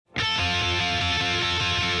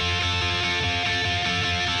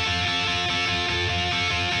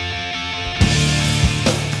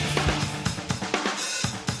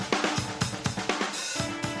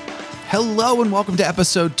Hello and welcome to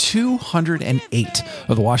episode 208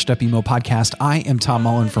 of the Washed Up Emo podcast. I am Tom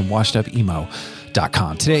Mullen from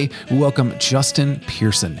washedupemo.com. Today, we welcome Justin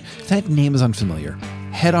Pearson. If that name is unfamiliar,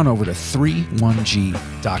 head on over to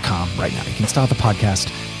 31g.com right now. You can start the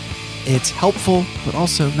podcast. It's helpful, but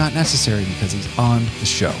also not necessary because he's on the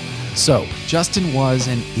show. So, Justin was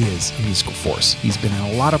and is a musical force. He's been in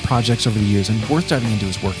a lot of projects over the years, and worth diving into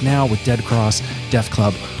his work now with Dead Cross, Death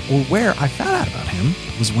Club, or where I found out about him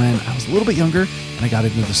was when I was a little bit younger and I got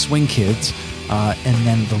into the Swing Kids and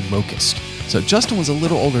then the Locust. So Justin was a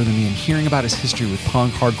little older than me, and hearing about his history with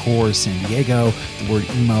punk, hardcore, San Diego, the word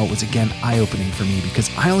emo was again eye-opening for me because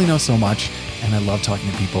I only know so much and I love talking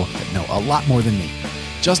to people that know a lot more than me.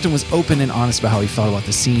 Justin was open and honest about how he felt about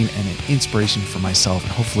the scene and an inspiration for myself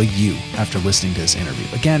and hopefully you after listening to this interview.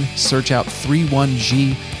 Again, search out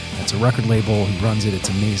 31G. That's a record label. He runs it. It's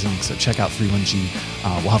amazing. So check out 31G.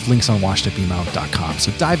 We'll have links on washedupemo.com.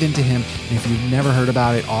 So dive into him. And if you've never heard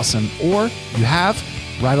about it, awesome. Or you have,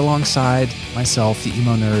 ride alongside myself, the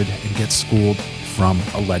emo nerd, and get schooled from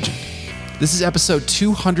a legend. This is episode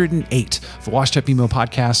 208 of the Washed Up Emo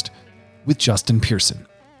podcast with Justin Pearson.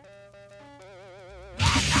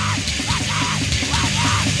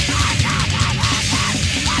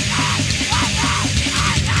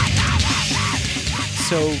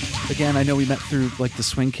 So again, I know we met through like the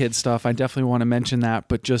Swing Kids stuff. I definitely want to mention that,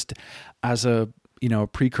 but just as a,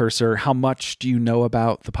 precursor, how much do you know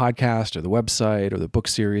about the podcast or the website or the book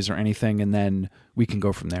series or anything? And then we can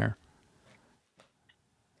go from there.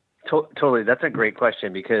 Totally. That's a great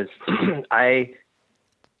question because I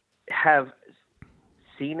have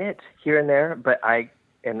seen it here and there, but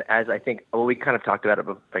as I think, we kind of talked about it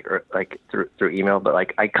like through email, but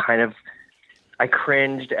like I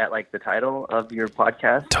cringed at like the title of your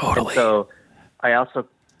podcast. Totally. And so I also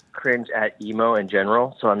cringe at emo in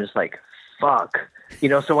general. So I'm just like, fuck,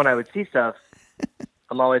 so when I would see stuff,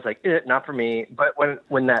 I'm always like, not for me. But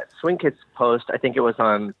when that Swing Kids post, I think it was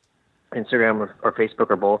on Instagram or Facebook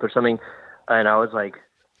or both or something. And I was like,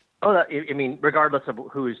 regardless of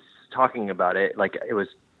who's talking about it, like it was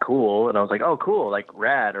cool. And I was like, oh, cool. Like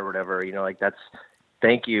rad or whatever, like that's,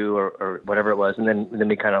 thank you or whatever it was. And then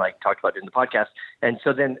we kind of like talked about it in the podcast. And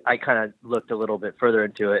so then I kind of looked a little bit further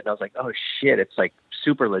into it and I was like, oh shit, it's like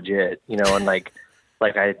super legit, and like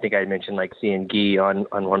I think I mentioned like seeing Guy on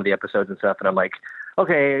one of the episodes and stuff. And I'm like,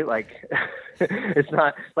 okay, like it's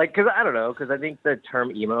not like, cause I don't know. Cause I think the term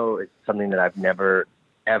emo is something that I've never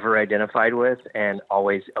ever identified with and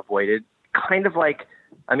always avoided. Kind of like,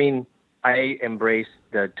 I embrace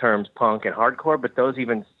the terms punk and hardcore, but those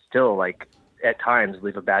even still like, at times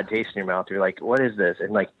leave a bad taste in your mouth. You're like, what is this?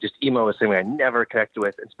 And like just emo is something I never connected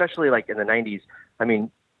with, especially like in the 90s.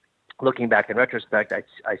 Looking back in retrospect, I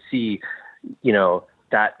see,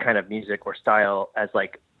 that kind of music or style as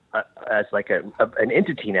like an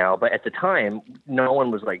entity now. But at the time, no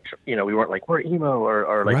one was like, we weren't like, we're emo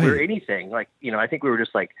or like, right. We're anything. Like, I think we were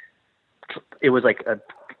just like, it was like a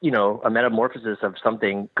metamorphosis of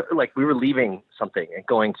something, like we were leaving something and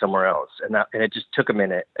going somewhere else. And it just took a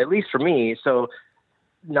minute, at least for me. So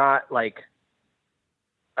not like,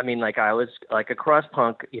 I was like a cross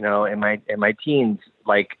punk, in my teens,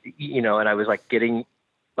 like, and I was like getting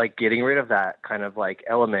rid of that kind of like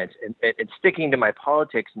element and sticking to my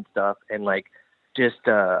politics and stuff. And like, just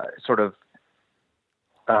sort of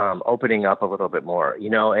opening up a little bit more,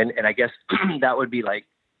 and I guess that would be like,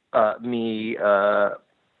 me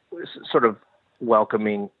sort of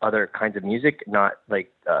welcoming other kinds of music, not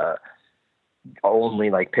like only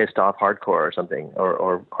like pissed off hardcore or something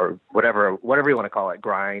or whatever you want to call it,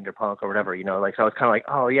 grind or punk or whatever, like, so it's kind of like,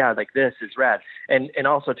 oh yeah, like this is rad. And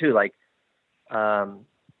also too, like, in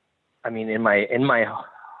my,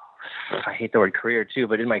 I hate the word career too,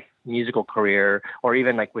 but in my musical career or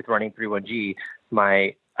even like with running 31G,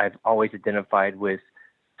 I've always identified with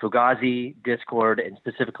Fugazi, Discord, and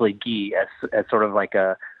specifically Guy as sort of like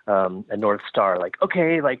a North Star. Like,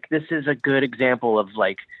 okay, like this is a good example of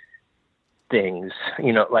like things,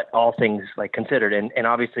 like all things like considered. And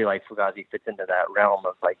obviously like Fugazi fits into that realm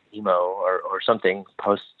of like emo or something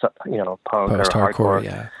punk or hardcore.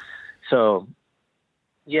 Yeah. So,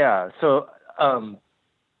 yeah. So,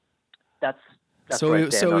 that's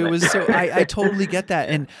I totally get that.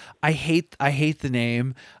 And I hate the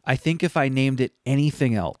name. I think if I named it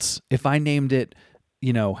anything else, if I named it,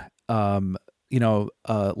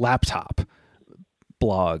 laptop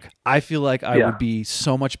blog, I feel like I would be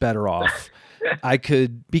so much better off.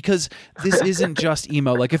 Because this isn't just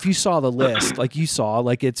emo. Like if you saw the list, like you saw,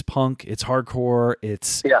 like it's punk, it's hardcore,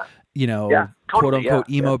 it's, totally, quote unquote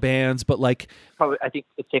emo bands, but like, probably, I think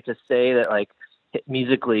it's safe to say that like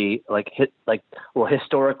musically,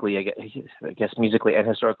 historically, I guess musically and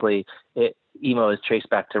historically, emo is traced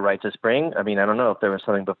back to Rites of Spring. I mean, I don't know if there was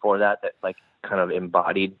something before that like kind of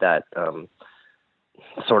embodied that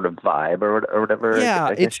sort of vibe or whatever. Yeah,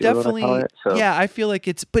 I guess it's you would wanna definitely, call it. So. yeah, I feel like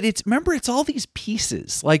remember, it's all these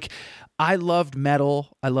pieces. Like, I loved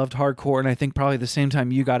metal, I loved hardcore, and I think probably the same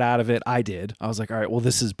time you got out of it, I did. I was like, all right, well,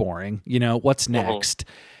 this is boring. What's next?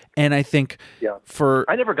 And I think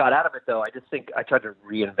I never got out of it though. I just think I tried to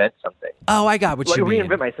reinvent something. Oh, I got what you mean.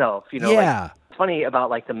 Reinvent myself, Yeah. Like, it's funny about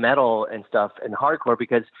like the metal and stuff and hardcore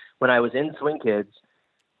because when I was in Swing Kids,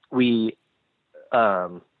 we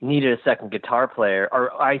needed a second guitar player,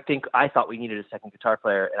 or I thought we needed a second guitar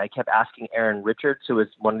player, and I kept asking Aaron Richards, who was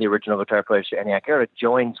one of the original guitar players for ENIAC Era, to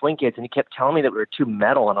join Swing Kids, and he kept telling me that we were too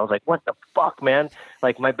metal, and I was like, what the fuck, man?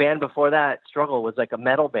 Like, my band before that, Struggle, was like a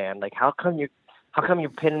metal band. Like, how come you're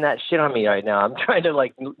pinning that shit on me right now? I'm trying to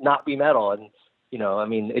like not be metal. And, I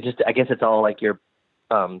mean, I guess it's all like your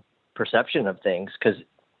perception of things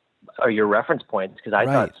or your reference points. Cause I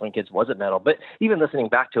thought Swing Kids wasn't metal, but even listening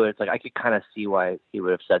back to it, it's like, I could kind of see why he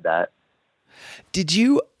would have said that. Did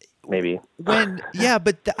you maybe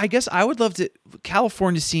I guess I would love to,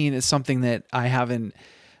 California scene is something that I haven't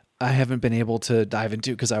been able to dive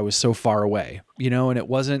into because I was so far away, and it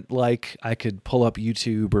wasn't like I could pull up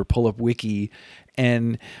YouTube or pull up Wiki.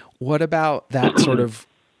 And what about that sort of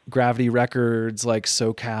Gravity Records, like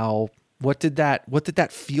SoCal? What did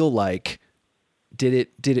that feel like? Did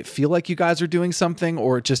it feel like you guys are doing something,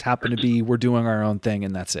 or it just happened to be we're doing our own thing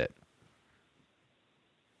and that's it?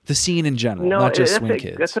 The scene in general, not just Swing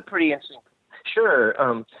Kids. That's a pretty interesting.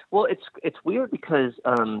 Sure. Well, it's weird because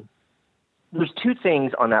there's two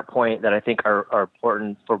things on that point that I think are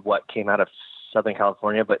important for what came out of Southern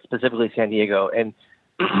California, but specifically San Diego. And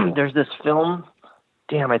there's this film.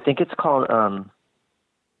 Damn, I think it's called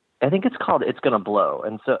It's Gonna Blow.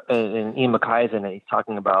 And so, and Ian MacKay's in it.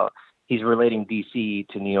 He's relating DC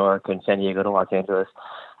to New York and San Diego to Los Angeles.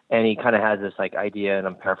 And he kind of has this like idea, and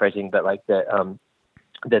I'm paraphrasing, but like that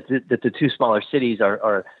the two smaller cities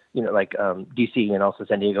are DC and also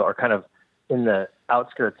San Diego are kind of in the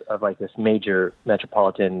outskirts of like this major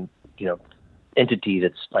metropolitan, entity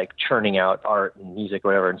that's like churning out art and music or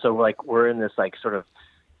whatever. And so we're in this like sort of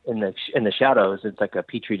in the shadows. It's like a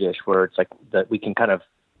petri dish where it's like that we can kind of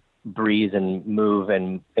breathe and move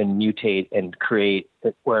and mutate and create,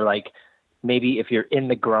 where like maybe if you're in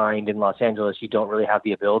the grind in Los Angeles, you don't really have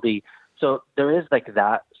the ability. So there is like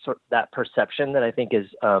that perception that I think is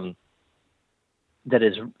that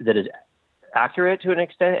is accurate to an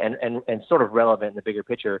extent and sort of relevant in the bigger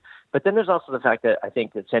picture. But then there's also the fact that I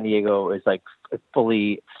think that San Diego is like a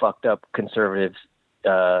fully fucked up conservative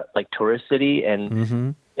like tourist city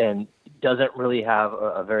and doesn't really have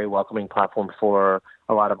a very welcoming platform for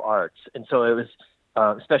a lot of arts. And so it was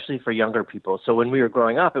especially for younger people. So when we were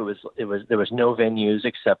growing up, there was no venues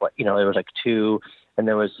except like, there was like two, and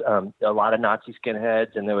there was a lot of Nazi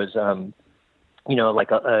skinheads, and there was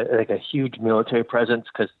like a huge military presence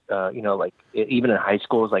because even in high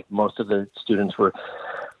schools, like most of the students were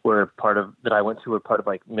part of that I went to were part of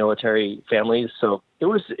like military families. So it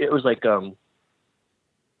was like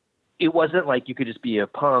it wasn't like you could just be a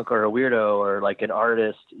punk or a weirdo or like an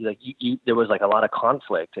artist. Like there was like a lot of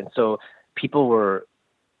conflict, and so people were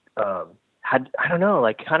I don't know,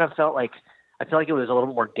 like kind of felt like I feel like it was a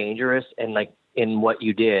little more dangerous and like in what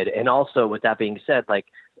you did. And also with that being said, like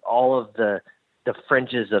all of the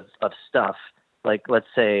fringes of stuff, like let's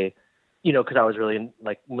say, cause I was really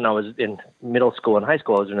like when I was in middle school and high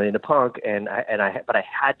school, I was really into punk but I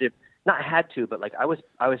had to, not had to, but like I was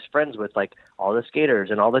friends with like all the skaters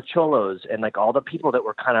and all the cholos and like all the people that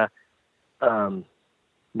were kind of,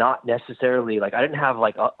 not necessarily like, I didn't have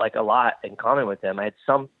like a lot in common with them. I had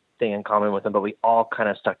something in common with them, but we all kind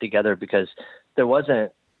of stuck together because there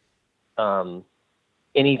wasn't,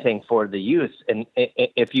 anything for the youth. And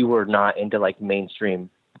if you were not into like mainstream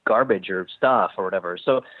garbage or stuff or whatever.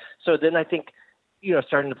 So then I think,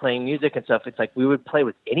 starting to playing music and stuff, it's like we would play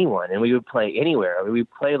with anyone and we would play anywhere. I mean, we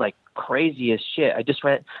would play like crazy as shit. This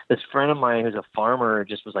friend of mine who's a farmer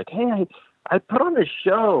just was like, hey, I put on this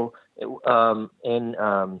show in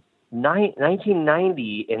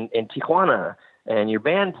 1990 in Tijuana, and your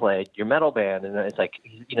band played, your metal band. And it's like,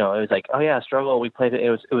 it was like, oh yeah, Struggle. We played it. It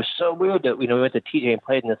was so weird that, we went to TJ and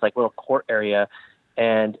played in this like little court area,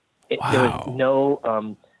 and there was no,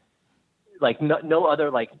 no other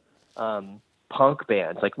like, punk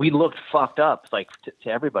bands. Like we looked fucked up, like to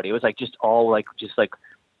everybody. It was like just all like,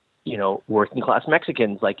 working class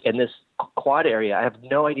Mexicans, like in this quad area. I have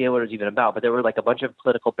no idea what it was even about, but there were like a bunch of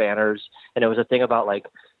political banners, and it was a thing about like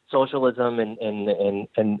socialism and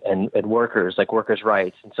workers, like workers'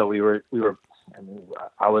 rights. And so I mean,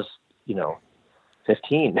 I was,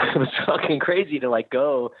 15. It was fucking crazy to like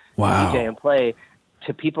go Wow. DJ and play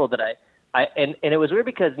to people that and it was weird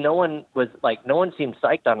because no one seemed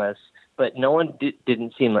psyched on us, but no one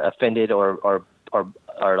didn't seem offended or they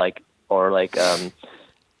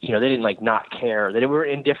didn't like not care. They were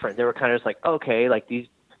indifferent. They were kind of just like, okay, like these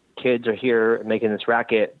kids are here making this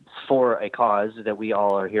racket for a cause that we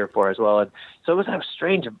all are here for as well. And so it was a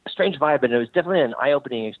strange vibe, and it was definitely an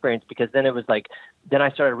eye-opening experience, because then it was like, then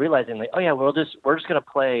I started realizing like, oh yeah, we're just going to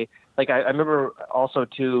play. Like I remember also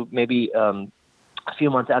too, maybe a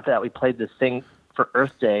few months after that, we played this thing for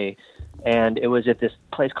Earth Day, and it was at this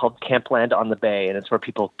place called Campland on the Bay, and it's where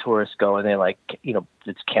tourists go, and they like,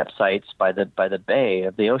 it's campsites by the bay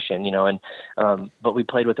of the ocean, and but we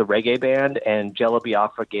played with a reggae band, and Jello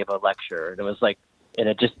Biafra gave a lecture, and it was like, and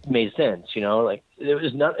it just made sense, like it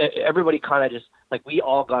was not, everybody kind of just like, we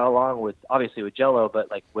all got along with, obviously with Jello,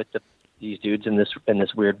 but like with these dudes in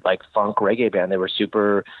this weird like funk reggae band. They were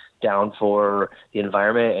super down for the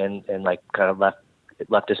environment and like kind of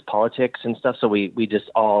leftist politics and stuff. So we just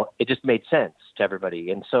it just made sense to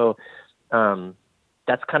everybody. And so,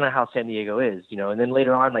 that's kind of how San Diego is, and then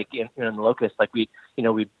later on, like in the Locust, like we'd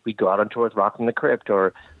go out on tour with Rock from the Crypt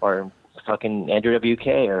or fucking Andrew WK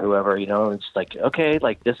or whoever, it's like, okay,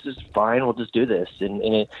 like this is fine. We'll just do this. And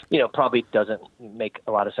it, probably doesn't make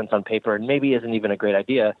a lot of sense on paper, and maybe isn't even a great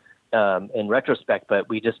idea, in retrospect, but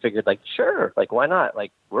we just figured like, sure, like why not?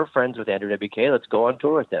 Like we're friends with Andrew WK. Let's go on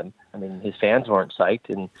tour with him. I mean, his fans weren't psyched,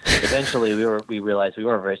 and eventually we realized we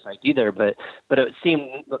weren't very psyched either, but it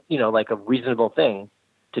seemed, like a reasonable thing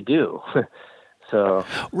to do. So,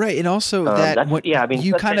 right. And also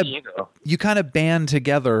you kind of band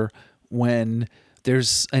together when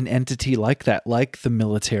there's an entity like that, like the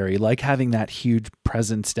military, like having that huge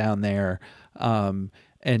presence down there. And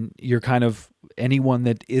you're kind of, anyone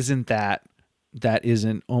that isn't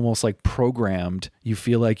almost like programmed, you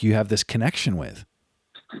feel like you have this connection with.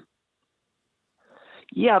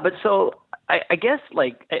 Yeah. But so I guess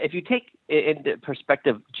like if you take it into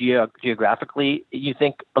perspective geographically, you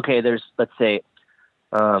think, okay, there's, let's say,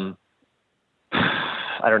 I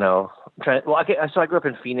don't know. So I grew up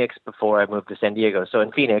in Phoenix before I moved to San Diego. So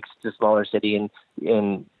in Phoenix, it's a smaller city, and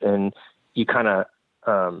you kind of,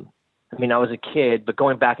 I mean, I was a kid, but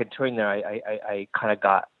going back and touring there, I kind of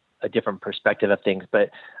got a different perspective of things. But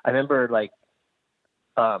I remember like,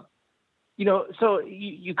 so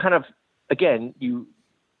you kind of, again, you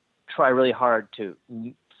try really hard to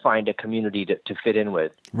find a community to fit in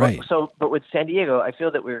with. Right. But with San Diego, I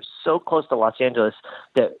feel that we were so close to Los Angeles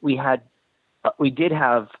that we did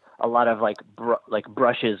have a lot of like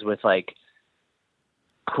brushes with like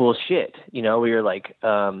cool shit. We were like,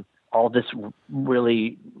 all this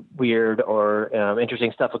really weird or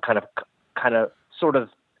interesting stuff would kind of sort of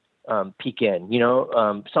peek in.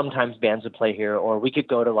 Sometimes bands would play here, or we could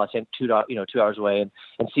go to Los Angeles, 2 hours away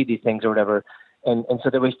and see these things or whatever. And so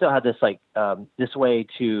that we still had this like this way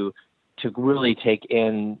to really take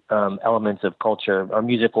in elements of culture or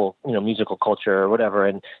musical culture or whatever,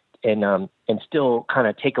 and still kind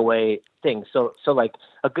of take away things. So like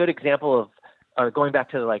a good example of, going back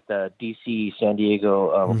to like the DC San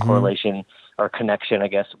Diego correlation or connection, I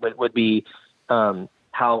guess would be how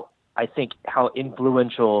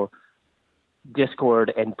influential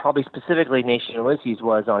Discord and probably specifically Nation Ulysses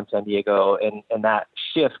was on San Diego, and that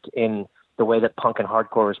shift in the way that punk and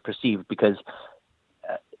hardcore was perceived. Because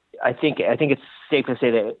I think it's safe to say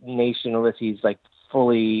that Nation Ulysses like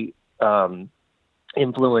fully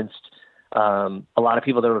influenced a lot of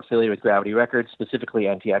people that were affiliated with Gravity Records, specifically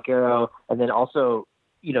Antioch Arrow, and then also,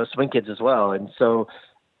 Swing Kids as well. And so,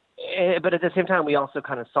 but at the same time, we also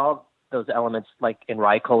kind of saw those elements like in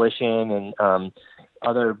Riot Coalition and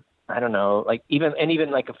other, I don't know, like even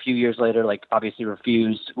like a few years later, like obviously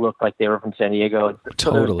Refused looked like they were from San Diego.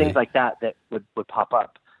 So there were things like that would pop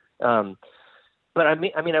up. But I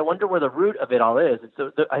mean, I wonder where the root of it all is.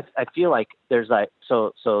 So I feel like there's like,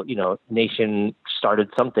 so Nation started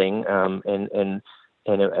something, and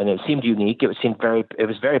it seemed unique. It was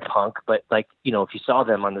very punk. But like, if you saw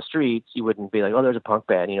them on the streets, you wouldn't be like, oh, there's a punk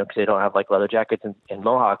band, because they don't have like leather jackets and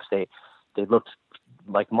mohawks. They looked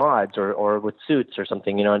like mods or with suits or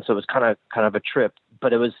something, And so it was kind of a trip.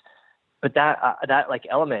 But that like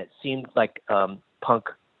element seemed like punk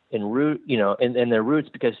in root, in their roots,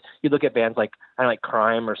 because you look at bands like, I don't know, like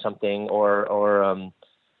Crime or something, or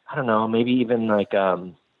I don't know, maybe even like,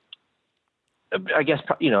 I guess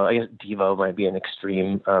Devo might be an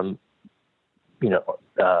extreme,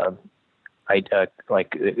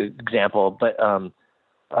 like example, but,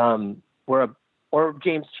 where or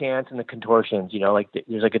James Chance and the Contortions, like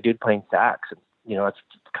there's like a dude playing sax, and it's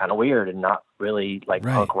kind of weird and not really like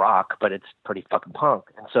Right. punk rock, but it's pretty fucking punk.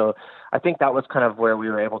 And so I think that was kind of where we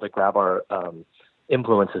were able to grab our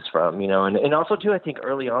influences from, and also too, I think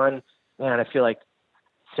early on, man, I feel like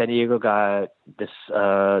San Diego got this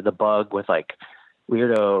the bug with like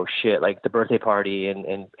weirdo shit, like the Birthday Party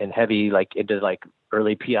and heavy like into like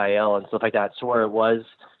early PIL and stuff like that. So where it was,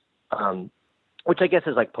 which I guess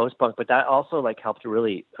is like post-punk, but that also like helped to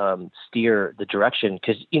really steer the direction.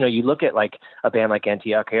 Cause you look at like a band like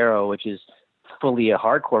Anti-Arquero, which is fully a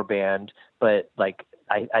hardcore band, but like,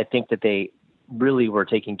 I think that they really were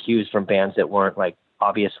taking cues from bands that weren't like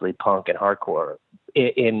obviously punk and hardcore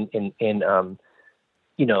in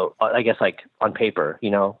I guess like on paper,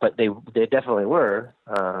 but they definitely were.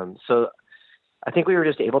 So I think we were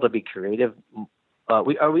just able to be creative.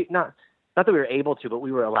 Not that we were able to, but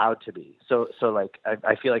we were allowed to be. So like,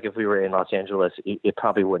 I feel like if we were in Los Angeles, it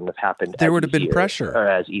probably wouldn't have happened. There would have been pressure, or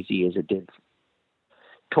as easy as it did.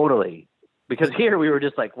 Totally. Because here we were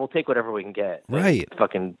just like, we'll take whatever we can get. Right.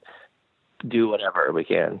 Fucking do whatever we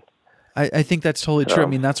can. I think that's totally true. I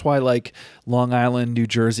mean, that's why like Long Island, New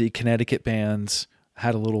Jersey, Connecticut bands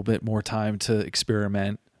had a little bit more time to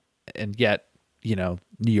experiment, and yet,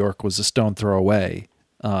 New York was a stone throw away.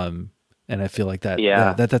 And I feel like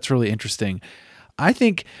that's really interesting. I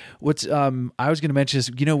think what's I was going to mention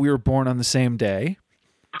is, we were born on the same day,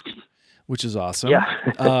 which is awesome.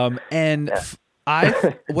 Yeah.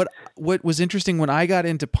 What was interesting when I got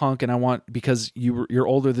into punk, and because you're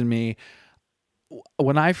older than me,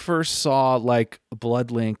 when I first saw like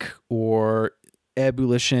Bloodlink or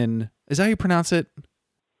Ebullition, is that how you pronounce it?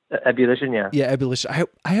 Ebullition, yeah. Yeah, Ebullition.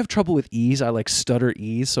 I have trouble with E's. I like stutter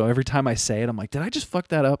E's, so every time I say it, I'm like, did I just fuck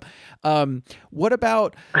that up? What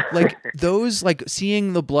about like those, like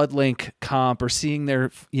seeing the Bloodlink comp or seeing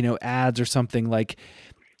their, ads or something, like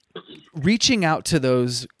reaching out to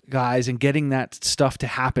those guys and getting that stuff to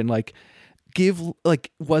happen? Like,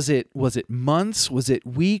 was it months? Was it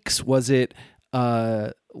weeks? Was it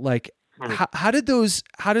like, how did those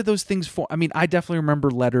things form? I mean, I definitely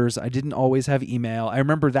remember letters. I didn't always have email. I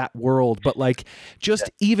remember that world, but like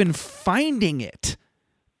just even finding it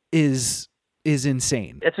is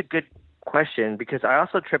insane. It's a good question, because I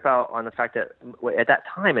also trip out on the fact that at that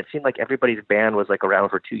time it seemed like everybody's band was like around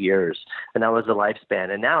for 2 years, and that was the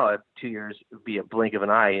lifespan. And now 2 years would be a blink of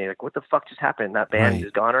an eye. And you're like, what the fuck just happened? That band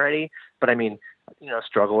is gone already. But I mean,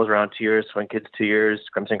 Struggle was around 2 years, Swing Kids 2 years,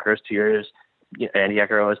 Crimson Curse 2 years.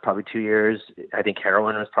 Anti-Arquero was probably 2 years. I think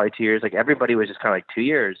Heroin was probably 2 years. Like everybody was just kind of like 2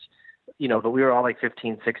 years, but we were all like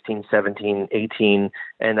 15, 16, 17, 18.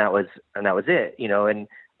 And that was it, and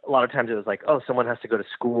a lot of times it was like, oh, someone has to go to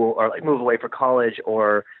school or like move away for college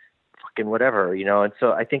or fucking whatever, And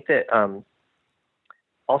so I think that,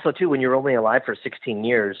 also too, when you're only alive for 16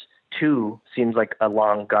 years, 2 seems like a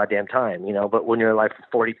long goddamn time, but when you're alive for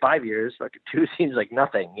 45 years, like 2 seems like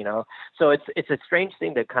nothing, So it's a strange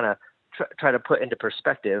thing to kind of try to put into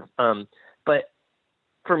perspective. But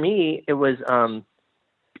for me, it was,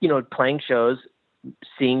 playing shows,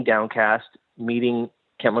 seeing Downcast, meeting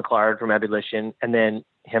Kent McLeod from Ebullition, and then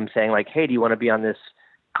him saying like, hey, do you want to be on this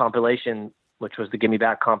compilation, which was the Gimme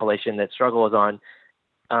Back compilation that Struggle was on.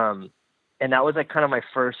 And that was like kind of my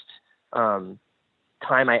first time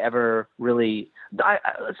I ever really,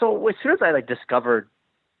 so as soon as I like discovered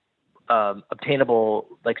obtainable,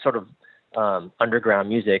 like sort of underground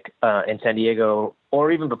music in San Diego,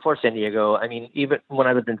 or even before San Diego. I mean, even when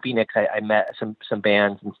I lived in Phoenix, I met some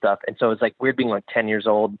bands and stuff. And so it's like weird being like 10 years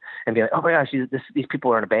old and being like, oh my gosh, these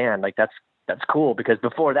people are in a band. Like that's cool. Because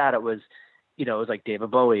before that it was like David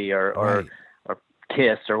Bowie or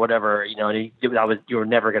Kiss or whatever, and you were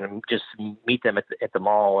never going to just meet them at the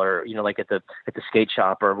mall or, like at the skate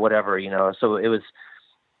shop or whatever, so it was,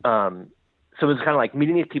 so it was kind of like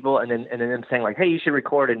meeting these people and then them saying like, hey, you should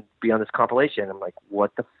record and be on this compilation. I'm like,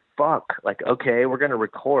 what the fuck? Like, okay, we're going to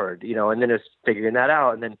record, and then it's figuring that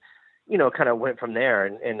out. And then, kind of went from there.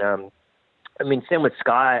 And I mean, same with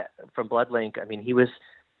Scott from Bloodlink. I mean,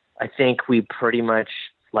 I think we pretty much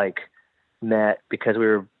like met because we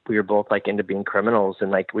were both like into being criminals,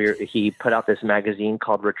 and like he put out this magazine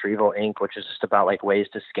called Retrieval Inc., which is just about like ways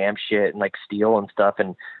to scam shit and like steal and stuff.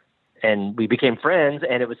 And we became friends,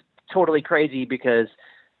 and it was totally crazy because,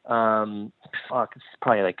 it's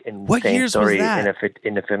probably like insane what years story. Was that?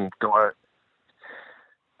 And if I'm going,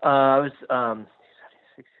 I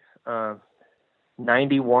was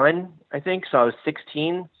 91, I think. So I was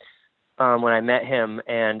 16 when I met him,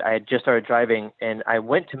 and I had just started driving, and I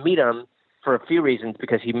went to meet him for a few reasons,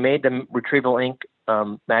 because he made the Retrieval Inc.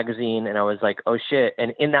 magazine, and I was like, oh shit.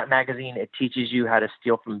 And in that magazine, it teaches you how to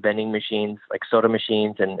steal from vending machines, like soda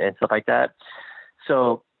machines and stuff like that.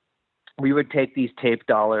 So we would take these tape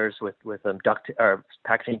dollars with duct or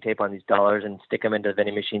packaging tape on these dollars and stick them into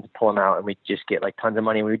vending machines, pull them out, and we'd just get like tons of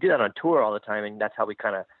money. We would do that on tour all the time, and that's how we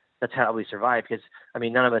survived. Because I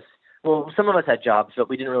mean, some of us had jobs, but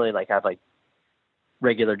we didn't really like have like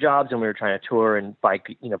regular jobs, and we were trying to tour and buy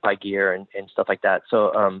gear and stuff like that.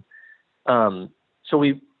 So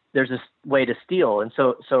there's this way to steal, and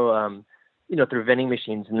so through vending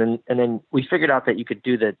machines, and then we figured out that you could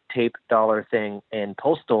do the tape dollar thing in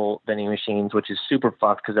postal vending machines, which is super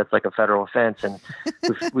fucked because that's like a federal offense, and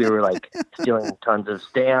we were like stealing tons of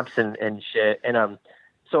stamps and shit, and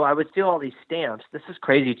so I would steal all these stamps. This is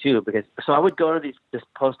crazy too, because so I would go to this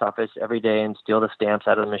post office every day and steal the stamps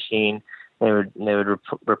out of the machine. They would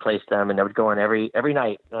replace them, and I would go in every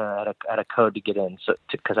night at a code to get in, so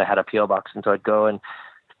because I had a PO box, and so I'd go and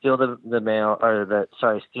steal the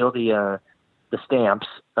stamps,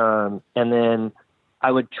 and then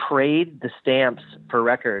I would trade the stamps for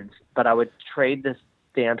records, but I would trade the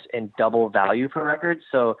stamps in double value for records.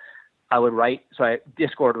 So I would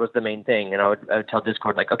Discord was the main thing, and I would tell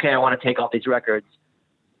Discord like, okay, I want to take all these records.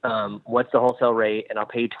 What's the wholesale rate? And I'll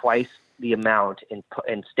pay twice the amount in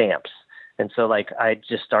stamps. And so like I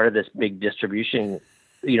just started this big distribution,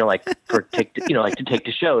 to take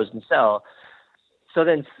to shows and sell.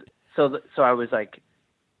 So I was like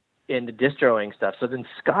into distroing stuff. So then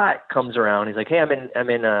Scott comes around. He's like, hey, I'm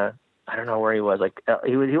in I don't know where he was. Like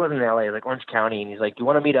he wasn't in LA, like Orange County. And he's like, you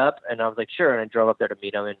want to meet up? And I was like, sure. And I drove up there to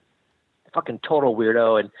meet him, and fucking total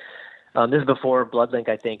weirdo. And this is before Bloodlink,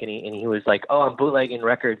 I think. And he was like, oh, I'm bootlegging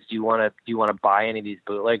records. Do you want to buy any of these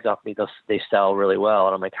bootlegs off me? They sell really well.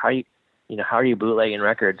 And I'm like, how are you bootlegging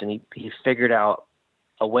records? And he figured out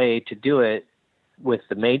a way to do it with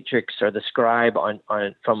the matrix or the scribe on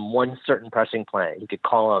from one certain pressing plant. He could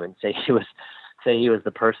call him and say he was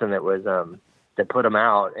the person that was that put him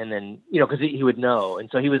out, and then because he would know. And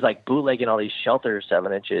so he was like bootlegging all these Shelter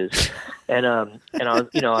 7-inches, and I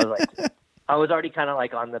was already kind of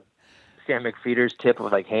like on the Sam McFeeder's tip of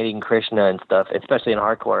like hating Krishna and stuff, especially in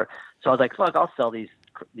hardcore. So I was like, fuck, I'll sell these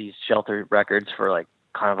Shelter records for like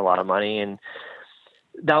kind of a lot of money. And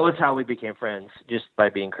that was how we became friends, just by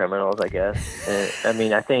being criminals, I guess. And, I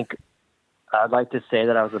mean, I think I'd like to say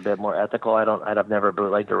that I was a bit more ethical. I've never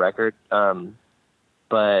bootlegged a record,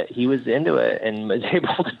 but he was into it and was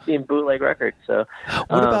able to see him bootleg records. So,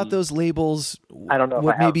 what about those labels? I don't know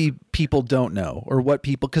what maybe people don't know, or what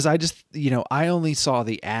people, because I just I only saw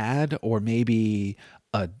the ad, or maybe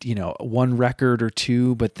one record or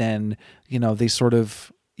two, but then they sort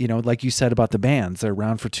of. Like you said about the bands, they're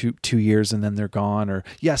around for two years and then they're gone. Or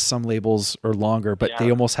yes, some labels are longer, but they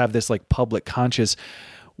almost have this like public conscious.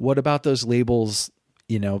 What about those labels,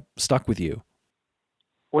 stuck with you?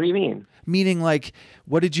 What do you mean? Meaning, like,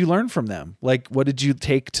 what did you learn from them? Like, what did you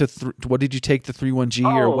take to what did you take the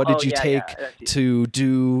 31G, or what did you take to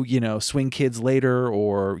do, Swing Kids later,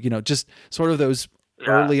 or, just sort of those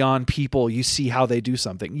early on people, you see how they do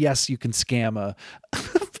something. Yes, you can scam a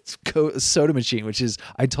soda machine, which is,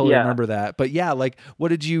 I totally remember that. But yeah, like, what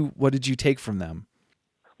did you take from them?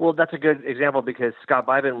 Well, that's a good example, because Scott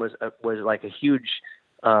Biben was like a huge,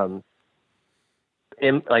 learning,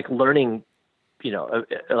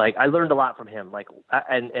 like I learned a lot from him. Like,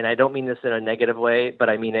 and I don't mean this in a negative way, but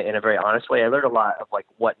I mean it in a very honest way. I learned a lot of like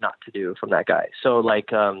what not to do from that guy. So like,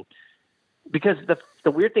 because the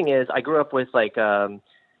weird thing is, I grew up with like, like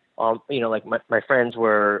my friends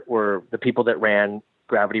were the people that ran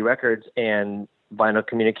Gravity Records and Vinyl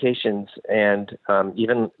Communications, and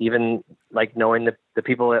even like knowing the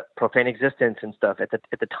people at Profane Existence and stuff at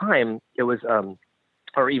the time. It was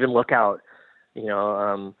or even Lookout,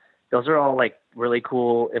 those are all like really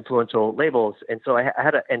cool, influential labels. And so I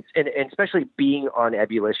had and especially being on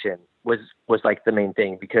Ebullition was like the main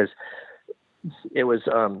thing, because it was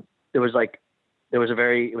very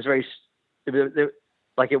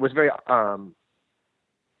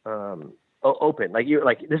open. Like, you're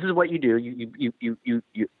like, this is what you do. You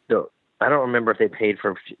I don't remember if they paid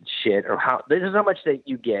for shit or how. This is how much that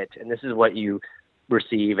you get, and this is what you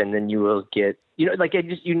receive, and then you will get. Like,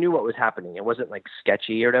 you knew what was happening. It wasn't like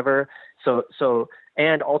sketchy or whatever. So,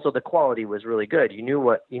 and also the quality was really good. You knew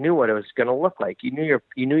what it was going to look like. You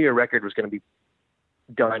knew your record was going to be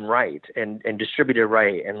done right and distributed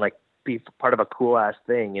right, and like be part of a cool ass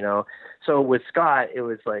thing, So with Scott, it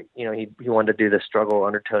was like, he wanted to do the Struggle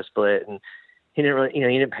Undertow split, and he didn't really, he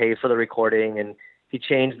didn't pay for the recording, and he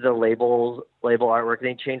changed the label artwork, and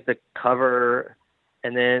he changed the cover,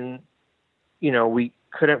 and then, we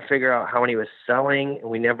couldn't figure out how many he was selling, and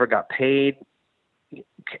we never got paid.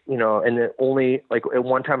 you know, and then only like at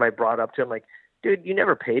one time I brought up to him, like, dude, you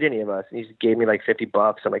never paid any of us. And he just gave me like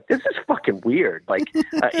 $50. I'm like, this is fucking weird. Like,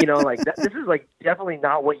 you know, like this is like definitely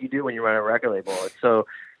not what you do when you run a record label. And so,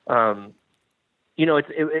 you know,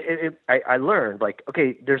 I learned like,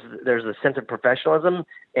 okay, there's a sense of professionalism.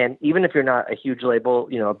 And even if you're not a huge label,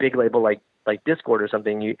 you know, a big label like Discord or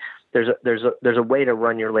something, there's a way to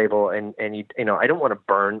run your label. And you know, I don't want to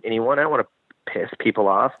burn anyone. I don't want to piss people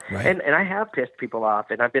off. Right. And I have pissed people off,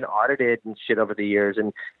 and I've been audited and shit over the years.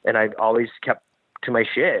 And I've always kept to my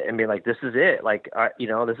shit and be like, this is it. Like, you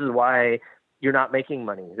know, this is why you're not making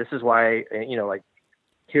money. This is why, you know, like,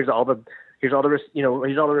 here's all the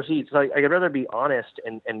receipts. Like, I'd rather be honest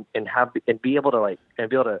and be able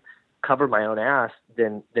to cover my own ass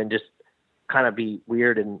than just kind of be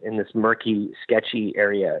weird in this murky, sketchy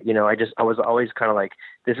area. You know, I was always kind of like,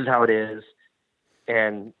 this is how it is.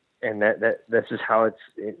 And that this is how it's,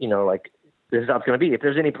 you know, like, this is how it's going to be. If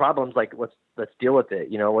there's any problems, like, let's deal with it.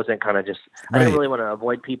 You know, it wasn't kind of just, right. I didn't really want to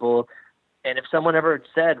avoid people. And if someone ever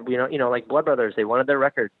said, you know, like Blood Brothers, they wanted their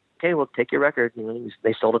record. Okay, well, take your record. You know,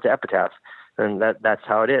 they sold it to Epitaph, and that's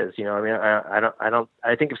how it is. You know, I mean,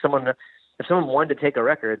 I think if someone wanted to take a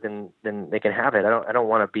record, then they can have it. I don't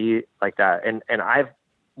want to be like that. And I've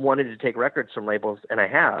wanted to take records from labels, and I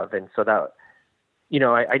have. And so that, you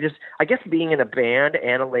know, I guess being in a band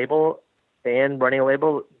and a label and running a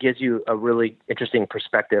label gives you a really interesting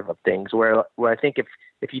perspective of things where I think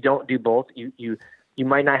if you don't do both, you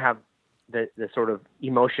might not have the sort of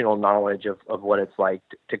emotional knowledge of what it's like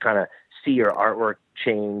to kind of see your artwork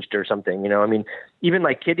changed or something, you know. I mean, even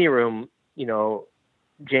like Kidney Room, you know,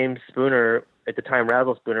 James Spooner, at the time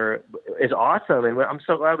Razzle Spooner, is awesome, and I'm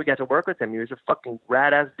so glad we got to work with him. He was a fucking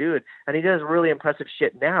rad ass dude, and he does really impressive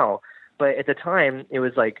shit now. But at the time, it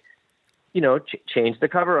was like, you know, change the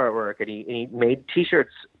cover artwork, and he made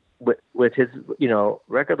T-shirts with his, you know,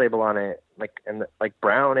 record label on it, like, and like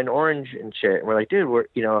brown and orange and shit. And we're like, dude, we're,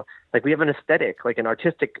 you know, like, we have an aesthetic, like an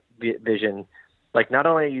artistic vision. Like, not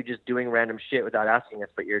only are you just doing random shit without asking us,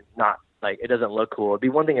 but you're not, like, it doesn't look cool. It'd be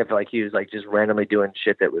one thing if like he was like just randomly doing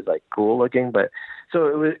shit that was like cool looking, but so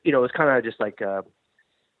it was, you know, it was kind of just like a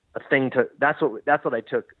thing to. That's what I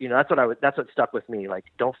took. You know, that's what stuck with me. Like,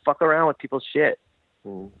 don't fuck around with people's shit.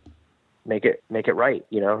 And make it right,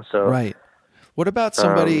 you know? So, right. What about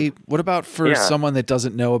somebody, someone that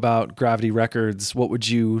doesn't know about Gravity Records? What would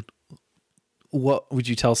you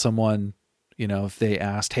tell someone, you know, if they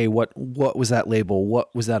asked, hey, what was that label?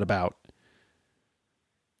 What was that about?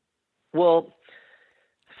 Well,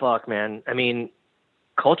 fuck, man. I mean,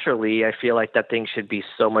 culturally, I feel like that thing should be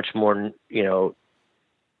so much more, you know,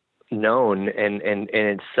 known, and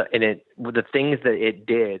the things that it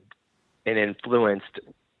did and influenced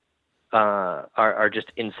are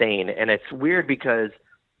just insane. And it's weird because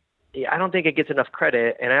I don't think it gets enough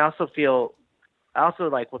credit. And I also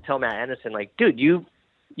like will tell Matt Anderson, like, dude, you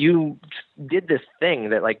did this thing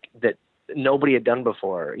that nobody had done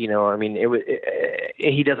before. You know, I mean,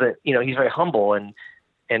 he doesn't, you know, he's very humble and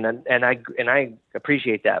I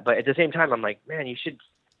appreciate that. But at the same time, I'm like, man, you should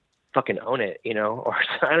fucking own it, you know, or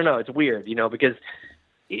I don't know. It's weird, you know, because,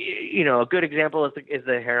 you know, a good example is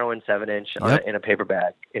the Heroin 7-inch in a paper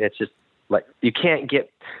bag. And it's just like, you can't get,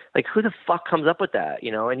 like, who the fuck comes up with that,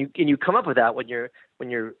 you know? And you come up with that when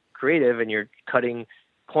you're creative and you're cutting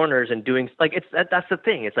corners and doing, like, that's the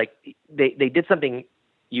thing. It's like they did something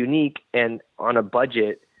unique and on a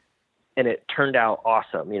budget, and it turned out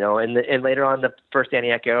awesome, you know? And later on, the first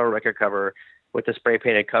Antioch Arrow record cover with the spray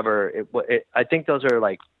painted cover, I think those are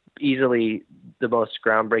like easily the most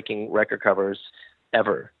groundbreaking record covers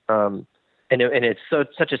ever. And it's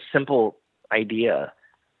such a simple idea.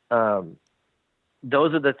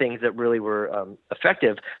 Those are the things that really were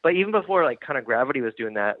effective. But even before, like, kind of Gravity was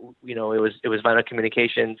doing that, you know, it was Vinyl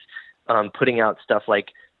Communications putting out stuff like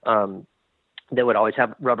that would always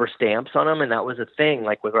have rubber stamps on them, and that was a thing,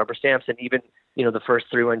 like with rubber stamps. And even, you know, the first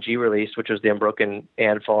 3-1G release, which was the Unbroken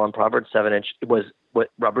and Fall on Proverbs 7-inch, was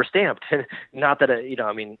rubber stamped. Not that, you know,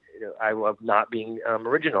 I mean, I love not being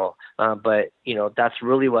original, but, you know, that's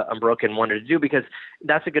really what Unbroken wanted to do, because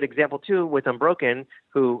that's a good example too with Unbroken,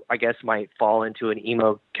 who I guess might fall into an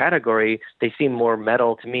emo category. They seem more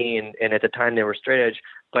metal to me, and at the time they were straight edge,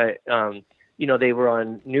 but you know, they were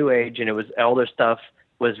on New Age, and it was older stuff,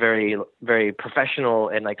 was very, very professional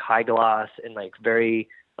and like high gloss and like very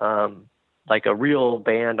like a real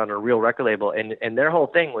band on a real record label. And their whole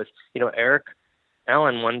thing was, you know, Eric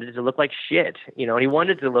Allen wanted it to look like shit, you know, and he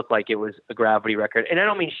wanted it to look like it was a Gravity record. And I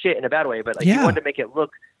don't mean shit in a bad way, but like, he wanted to make it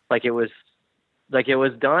look like it was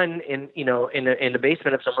done in, you know, in the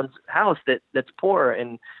basement of someone's house that's poor.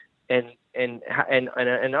 And and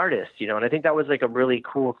an artist, you know. And I think that was like a really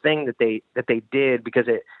cool thing that they did, because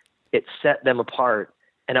it set them apart,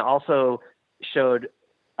 and it also showed,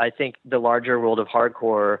 I think, the larger world of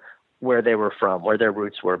hardcore where they were from, where their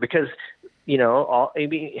roots were. Because, you know,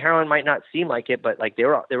 maybe Heroin might not seem like it, but like they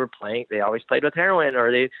were playing. They always played with Heroin, or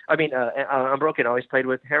Unbroken always played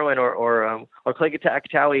with Heroin, or Clegg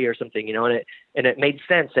Towie or something, you know. And it made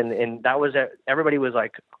sense, and that was everybody was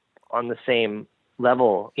like on the same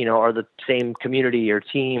level, you know, or the same community or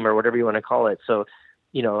team or whatever you want to call it. So,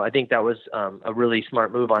 you know, I think that was a really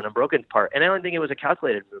smart move on Unbroken's part, and I don't think it was a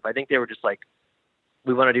calculated move. I think they were just like,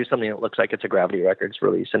 we want to do something that looks like it's a Gravity Records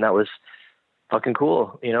release, and that was fucking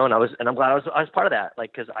cool, you know. And I'm glad I was part of that,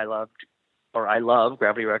 like, because I love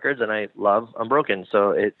Gravity Records and I love Unbroken, so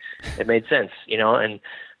it made sense, you know. And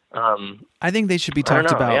I think they should be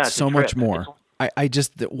talked about so much more. I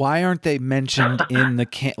just, why aren't they mentioned in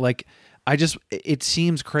the it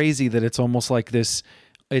seems crazy that it's almost like this.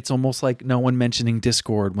 It's almost like no one mentioning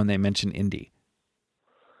Discord when they mention indie.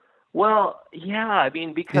 Well, yeah, I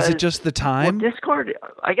mean, because... Is it just the time? Well, Discord,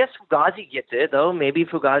 I guess Fugazi gets it, though. Maybe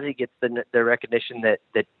Fugazi gets the recognition that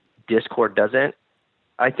Discord doesn't.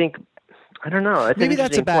 I think... I don't know. Maybe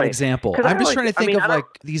that's a bad example. I'm just trying to think of like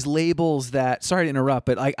these labels that... Sorry to interrupt,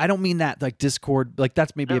 but I don't mean that like Discord... Like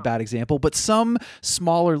that's maybe a bad example, but some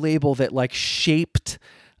smaller label that like shaped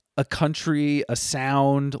a country, a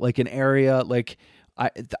sound, like an area, like...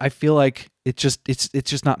 I feel like it's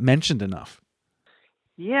just not mentioned enough.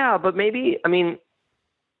 Yeah, but maybe, I mean,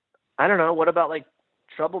 I don't know. What about like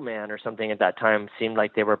Trouble Man or something at that time seemed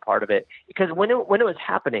like they were part of it? Because when it was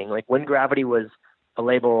happening, like when Gravity was a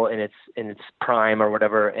label in its prime or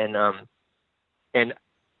whatever, and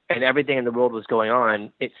everything in the world was going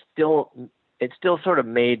on, it still sort of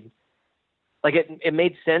made, like it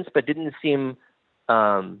made sense, but didn't seem,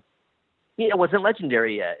 it wasn't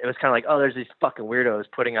legendary yet. It was kind of like, oh, there's these fucking weirdos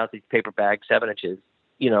putting out these paper bag 7-inches,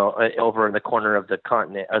 you know, over in the corner of the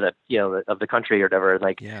continent or the, you know, of the country or whatever.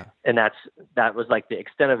 Like, yeah. And that was like the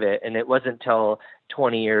extent of it. And it wasn't until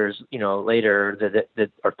 20 years, you know, later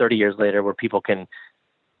or 30 years later where people can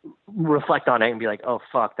reflect on it and be like, oh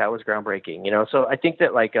fuck, that was groundbreaking, you know? So I think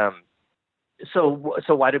that like, so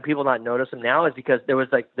why do people not notice them now is because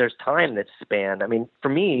there's time that's spanned. I mean, for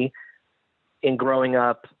me, in growing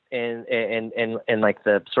up and like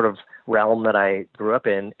the sort of realm that I grew up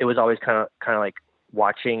in, it was always kind of like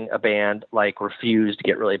watching a band like Refuse to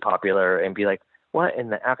get really popular and be like, what in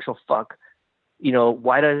the actual fuck, you know,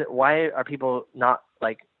 why are people not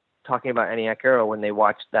like talking about ENIAC Arrow when they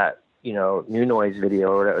watch that, you know, New Noise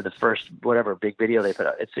video or the first whatever big video they put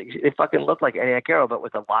out? It fucking looked like ENIAC Arrow, but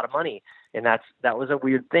with a lot of money, and that was a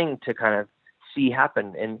weird thing to kind of see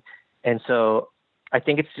happen. And so I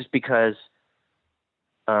think it's just because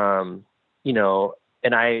you know,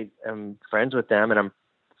 and I am friends with them, and I'm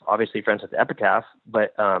obviously friends with Epitaph,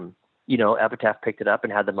 but, you know, Epitaph picked it up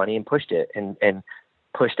and had the money and pushed it and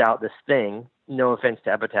pushed out this thing. No offense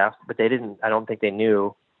to Epitaph, but I don't think they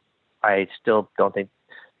knew. I still don't think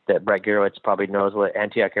that Brett Gurewitz probably knows what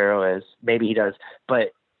ENIAC Arrow is. Maybe he does,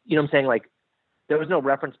 but you know what I'm saying? Like, there was no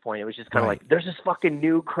reference point. It was just kind of like, there's this fucking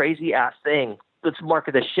new crazy ass thing. Let's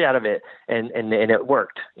market the shit out of it. And it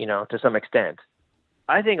worked, you know, to some extent.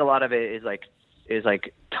 I think a lot of it is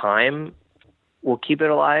like time will keep it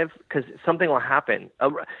alive, because something will happen.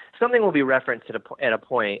 Something will be referenced at a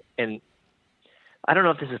point, and I don't know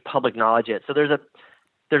if this is public knowledge yet. So there's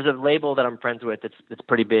a label that I'm friends with that's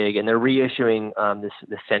pretty big, and they're reissuing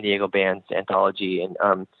this San Diego band's anthology, and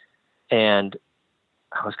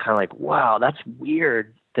I was kind of like, wow, that's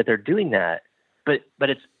weird that they're doing that, but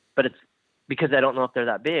it's because I don't know if they're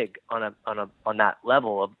that big on that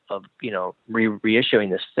level of you know, reissuing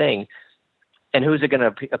this thing, and who's it going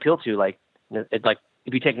to appeal to? Like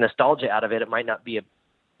if you take nostalgia out of it, it might not be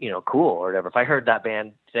cool or whatever. If I heard that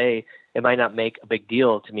band today, it might not make a big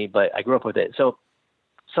deal to me, but I grew up with it. So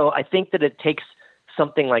I think that it takes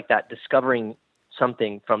something like that, discovering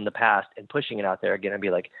something from the past and pushing it out there again and be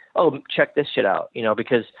like, oh, check this shit out, you know,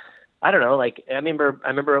 because I don't know, like I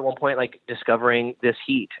remember at one point like discovering this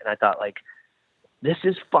Heat, and I thought like, this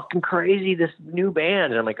is fucking crazy, this new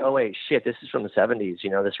band. And I'm like, oh wait, shit, this is from the 70s.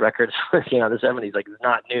 You know, this record's came out in the 70s, like it's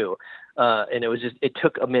not new. And it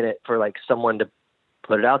took a minute for like someone to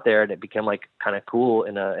put it out there, and it became like kind of cool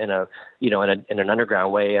in an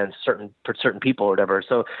underground way, and for certain people or whatever.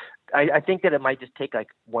 So I think that it might just take like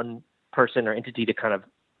one person or entity to kind of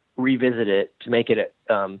revisit it to make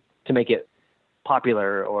it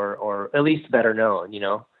popular or at least better known, you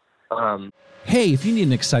know? Hey, if you need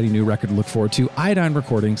an exciting new record to look forward to, Iodine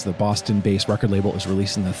Recordings, the Boston-based record label, is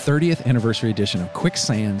releasing the 30th anniversary edition of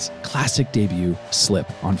Quicksand's classic debut, Slip,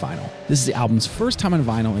 on vinyl. This is the album's first time on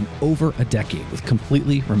vinyl in over a decade with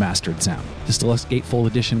completely remastered sound. This deluxe gatefold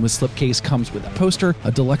edition with slipcase comes with a poster,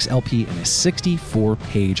 a deluxe LP, and a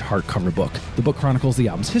 64-page hardcover book. The book chronicles the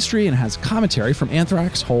album's history and has commentary from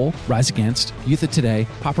Anthrax, Hole, Rise Against, Youth of Today,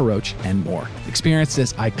 Papa Roach, and more. Experience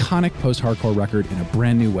this iconic post-hardcore record in a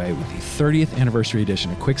brand new way with the 30th anniversary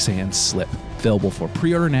edition of Quicksand's Slip, available for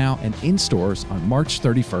pre-order now and in stores on March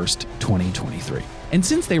 31st, 2023. And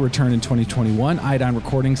since they returned in 2021, Iodine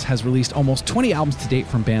Recordings has released almost 20 albums to date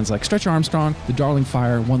from bands like Stretch Armstrong, The Darling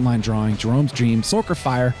Fire, One Line Drawing, Jerome's Dream, Sulker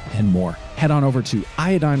Fire, and more. Head on over to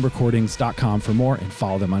iodinerecordings.com for more and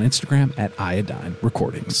follow them on Instagram at Iodine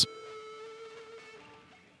Recordings.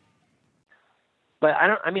 But I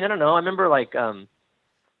don't know. I remember like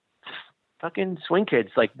fucking Swing Kids.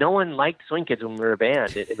 Like no one liked Swing Kids when we were a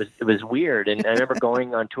band. It was weird. And I remember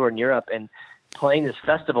going on tour in Europe and playing this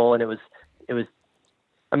festival, and it was.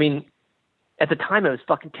 I mean, at the time it was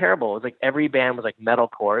fucking terrible. It was like every band was like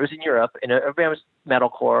metalcore. It was in Europe, and every band was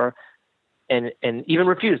metalcore, and even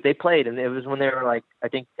Refused. They played, and it was when they were like, I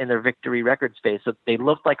think, in their Victory Records space. So they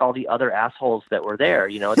looked like all the other assholes that were there.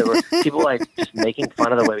 You know, there were people like just making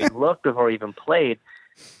fun of the way we looked before we even played.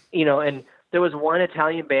 You know, and there was one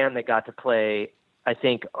Italian band that got to play, I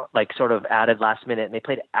think, like sort of added last minute, and they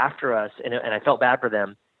played after us, and I felt bad for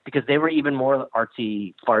them because they were even more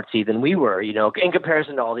artsy fartsy than we were, you know, in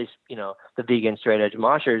comparison to all these, you know, the vegan straight edge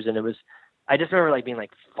moshers. And I just remember like being like,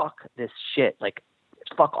 fuck this shit, like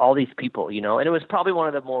fuck all these people, you know. And it was probably one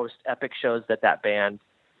of the most epic shows that band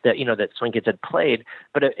that, you know, that Swing Kids had played.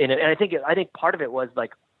 But and I think part of it was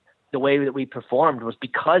like the way that we performed was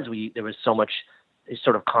because there was so much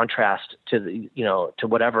sort of contrast to the, you know, to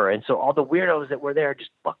whatever. And so all the weirdos that were there just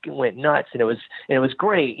fucking went nuts, and it was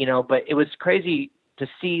great, you know. But it was crazy to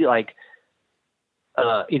see, like,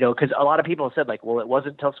 you know, because a lot of people said like, well, it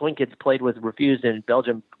wasn't until Swing Kids played with Refused in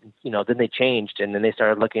Belgium, you know, then they changed, and then they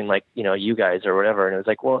started looking like, you know, you guys or whatever. And it was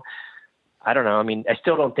like, well, I don't know. I mean, I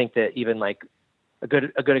still don't think that even like a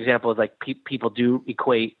good example is like people do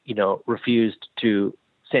equate, you know, Refused to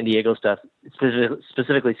San Diego stuff,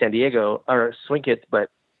 specifically San Diego or Swing Kids, but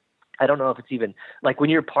I don't know if it's even like when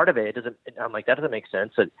you're part of it, I'm like, that doesn't make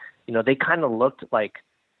sense. That, you know, they kind of looked like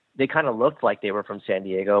they were from San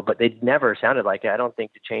Diego, but they never sounded like it. I don't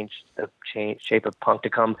think the shape of Punk to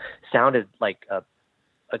Come sounded like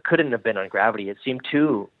it couldn't have been on Gravity. It seemed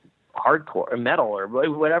too hardcore or metal or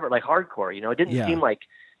whatever, like hardcore, you know. It didn't seem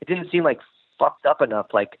like fucked up enough,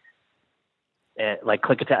 like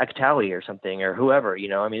Click Tally or something or whoever, you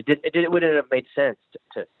know. I mean, it wouldn't have made sense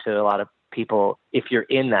to a lot of people if you're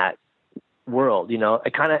in that world, you know.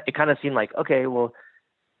 It kind of seemed like, okay, well,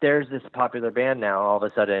 there's this popular band now, all of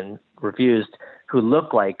a sudden, Refused, who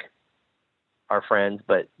look like our friends,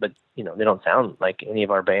 but you know, they don't sound like any of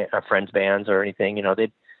our friends' bands or anything. You know,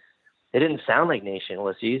 they didn't sound like Nation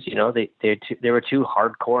Ulysses. You know, they were too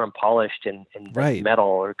hardcore and polished and right. Metal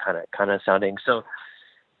or kind of sounding. So,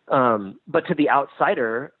 but to the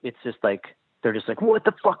outsider, it's just like they're just like, what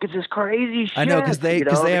the fuck is this crazy shit? I know, because they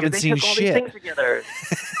haven't seen shit. Things together.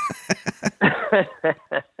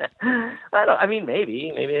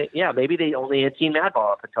 Maybe they only had seen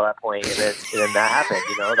Madball up until that point, and then that happened.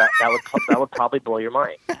 You know, that would probably blow your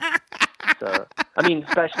mind. So, I mean,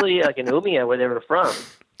 especially like in Umia, where they were from.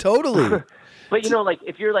 Totally. But you know, like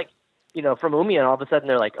if you're like, you know, from Umia, and all of a sudden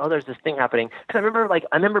they're like, oh, there's this thing happening. Because I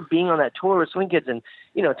remember being on that tour with Swing Kids, and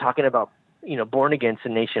you know, talking about, you know, Born Against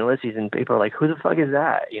and Nation Ulysses, and people are like, who the fuck is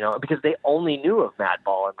that? You know, because they only knew of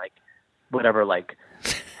Madball and like whatever, like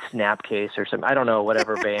Snapcase or some, I don't know,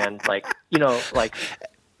 whatever band, like, you know, like.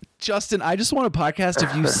 Justin, I just want a podcast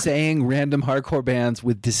of you saying random hardcore bands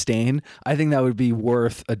with disdain. I think that would be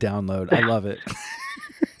worth a download. I love it.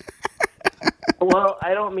 Well,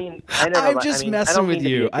 I don't mean, I'm just messing with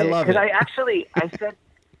you. I love it. I said,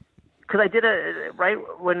 because I did right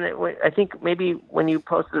when I think maybe when you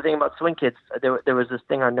posted the thing about Swing Kids, there was this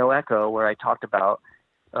thing on No Echo where I talked about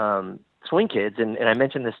Swing Kids, and I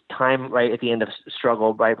mentioned this time right at the end of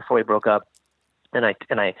Struggle, right before we broke up, and I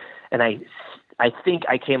think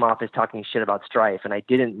I came off as talking shit about Strife, and I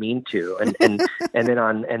didn't mean to, and then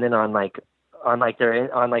on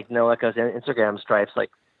No Echo's Instagram, Strife's like,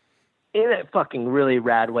 in a fucking really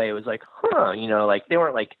rad way, it was like, huh, you know, like they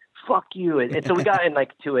weren't like, fuck you. And so we got in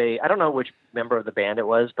like I don't know which member of the band it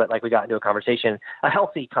was, but like we got into a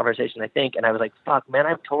healthy conversation, I think. And I was like, fuck, man,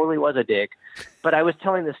 I totally was a dick. But I was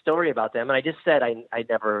telling this story about them, and I just said I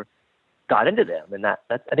never got into them, and I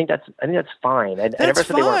think that's fine. I never said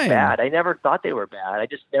fine. they weren't bad. I never thought they were bad. I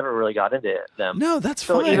just never really got into them. No, that's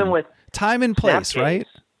so fine. Even with time and place, Snapcase, right?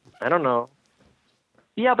 I don't know.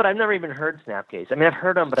 Yeah, but I've never even heard Snapcase. I mean, I've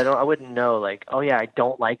heard them, but I wouldn't know. Like, oh yeah, I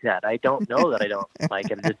don't like that. I don't know that I don't like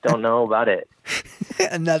it. I just don't know about it.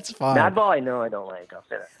 And that's fine. Madball, I know I don't like. I'll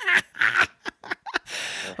say that.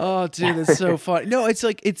 Oh, dude, that's so funny. No, it's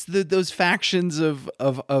like it's those factions of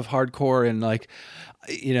hardcore, and like,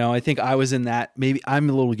 you know, I think I was in that. Maybe I'm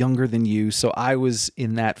a little younger than you, so I was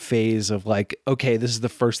in that phase of like, okay, this is the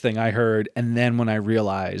first thing I heard, and then when I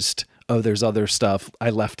realized, oh, there's other stuff, I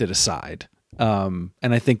left it aside. And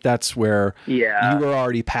I think that's where you were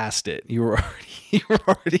already past it. You were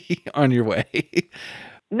already on your way.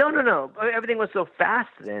 No. Everything was so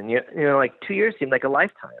fast then. You know, like 2 years seemed like a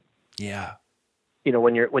lifetime. Yeah. You know,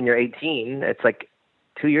 when you're 18, it's like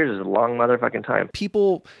 2 years is a long motherfucking time.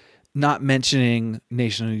 People not mentioning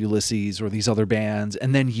Nation of Ulysses or these other bands,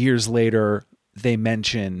 and then years later they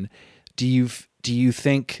mention. Do you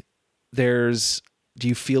think do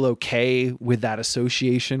you feel okay with that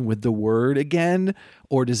association with the word again,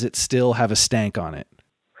 or does it still have a stank on it?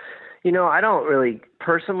 You know, I don't really,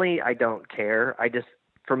 personally, I don't care.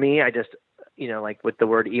 For me, you know, like with the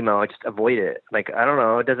word emo, I just avoid it. Like, I don't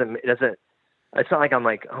know. It doesn't, it's not like I'm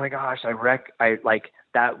like, oh my gosh, I like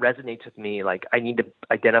that resonates with me. Like I need to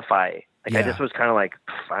identify. Like I just was kind of like,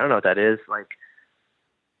 I don't know what that is. Like,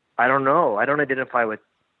 I don't know. I don't identify with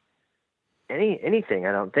anything.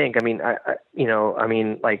 I don't think. I mean,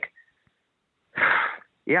 like,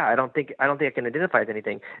 yeah, I don't think I can identify with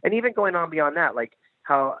anything. And even going on beyond that, like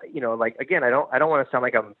how, you know, like again, I don't want to sound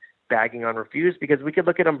like I'm bagging on Refused, because we could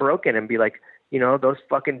look at Unbroken and be like, you know, those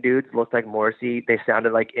fucking dudes looked like Morrissey. They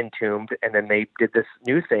sounded like Entombed, and then they did this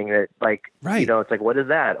new thing that, like, you know, it's like, what is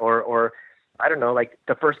that? Or I don't know, like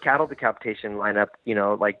the first Cattle Decapitation lineup, you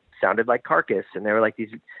know, like sounded like Carcass, and they were like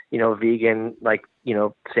these, you know, vegan, like, you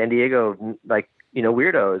know, San Diego, like, you know,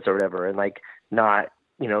 weirdos or whatever, and like not,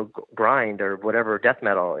 you know, grind or whatever, death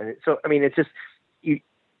metal. And so, I mean, it's just, it's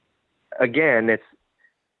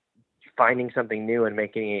finding something new and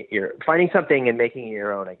making it your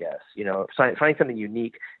own, I guess, you know, finding something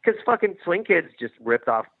unique, because fucking Swing Kids just ripped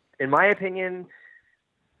off, in my opinion,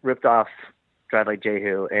 Drive Like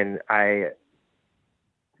Jehu. And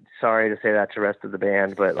sorry to say that to the rest of the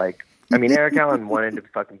band, but like, I mean, Eric Allen wanted to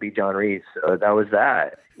fucking be John Reese, so that was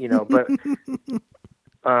that, you know, but,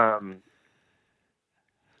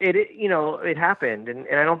 it happened, and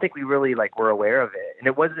I don't think we really like were aware of it. And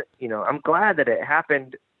it wasn't, you know, I'm glad that it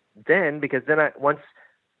happened then, because then once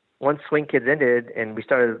Swing Kids ended and we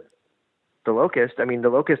started The Locust, I mean, The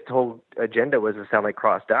Locust whole agenda was to sound like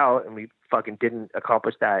Crossed Out, and we fucking didn't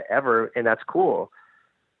accomplish that ever, and that's cool.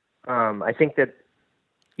 I think that,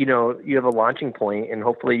 you know, you have a launching point, and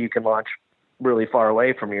hopefully you can launch really far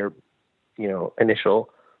away from your, you know, initial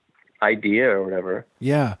idea or whatever.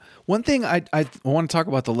 Yeah. One thing I want to talk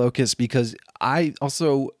about The Locust, because I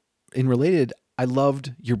also, I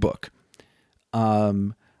loved your book.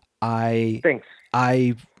 Thanks.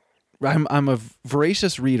 I'm a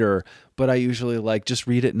voracious reader, but I usually like just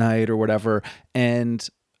read at night or whatever. And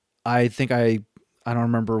I think I don't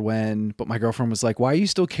remember when, but my girlfriend was like, why are you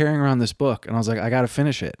still carrying around this book? And I was like, I got to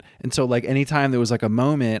finish it. And so like anytime there was like a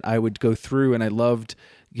moment, I would go through, and I loved,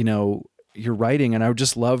 you know, your writing, and I would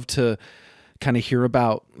just love to kind of hear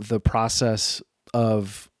about the process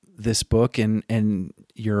of this book and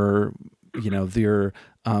your, you know, your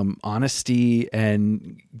honesty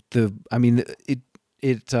and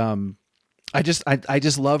I just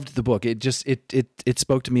loved the book. It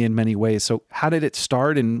spoke to me in many ways. So how did it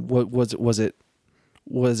start, and what was it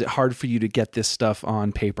hard for you to get this stuff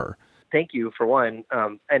on paper? Thank you for one.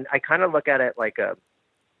 And I kind of look at it like a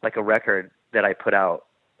record that I put out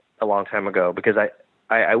a long time ago, because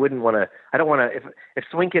I wouldn't want to, I don't want to, if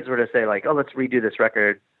Swing Kids were to say like, oh, let's redo this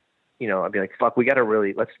record, you know, I'd be like, fuck, we got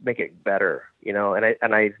to let's make it better, you know?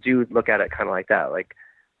 And I do look at it kind of like that. Like,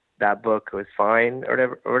 that book was fine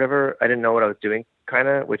or whatever. I didn't know what I was doing, kind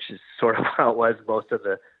of, which is sort of how it was most of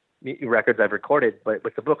the records I've recorded. But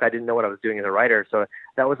with the book, I didn't know what I was doing as a writer. So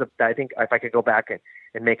that was I think if I could go back and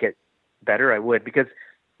make it better, I would. Because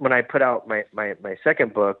when I put out my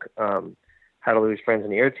second book, How to Lose Friends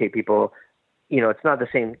and Irritate People, you know, it's not the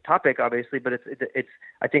same topic, obviously, but it's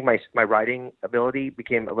I think my writing ability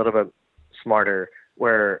became a little bit smarter,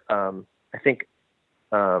 where I think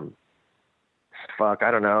fuck, I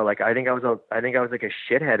don't know. Like, I think I was like a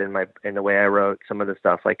shithead in the way I wrote some of the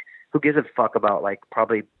stuff. Like, who gives a fuck about like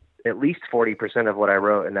probably at least 40% of what I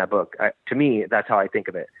wrote in that book? To me, that's how I think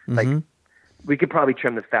of it. Mm-hmm. Like, we could probably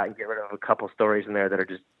trim the fat and get rid of a couple stories in there that are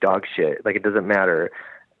just dog shit. Like, it doesn't matter.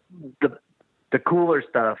 the cooler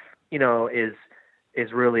stuff, you know,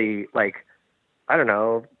 is really like, I don't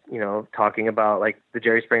know, you know, talking about like the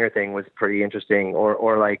Jerry Springer thing was pretty interesting,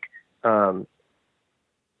 or like,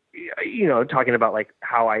 you know, talking about like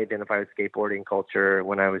how I identify with skateboarding culture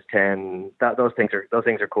when I was 10. Those things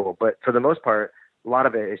are cool. But for the most part, a lot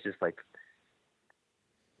of it is just like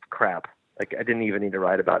crap. Like I didn't even need to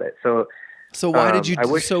write about it. So why did you? I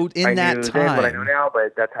wish So in I that knew time, then what I know now,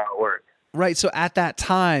 but that's how it worked. Right. So at that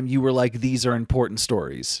time, you were like, these are important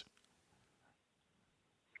stories.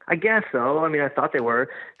 I guess so. I mean, I thought they were,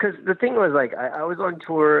 because the thing was like I was on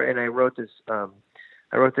tour and I wrote this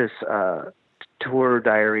tour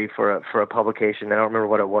diary for a publication. I don't remember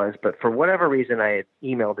what it was, but for whatever reason, I had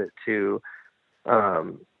emailed it to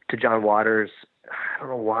John Waters. I don't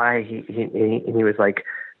know why he was like,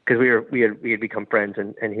 because we had become friends,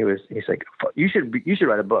 and he's like, you should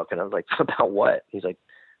write a book. And I was like, about what? He's like,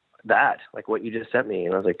 that, like what you just sent me.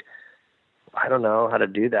 And I was like, I don't know how to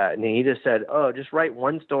do that. And he just said, oh, just write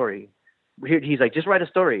one story. He's like, just write a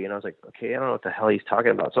story. And I was like, okay, I don't know what the hell he's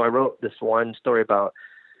talking about. So I wrote this one story about,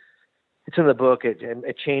 it's in the book. It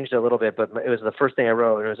changed a little bit, but it was the first thing I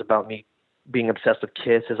wrote. And it was about me being obsessed with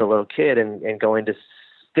Kiss as a little kid and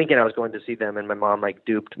thinking I was going to see them. And my mom like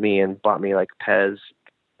duped me and bought me like Pez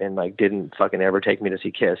and like didn't fucking ever take me to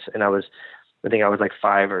see Kiss. And I think I was like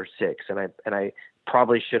 5 or 6. And I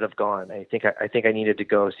probably should have gone. I think I needed to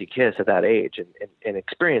go see Kiss at that age and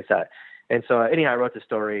experience that. And so anyhow, I wrote the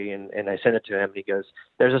story and I sent it to him. He goes,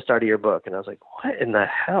 there's a start of your book. And I was like, what in the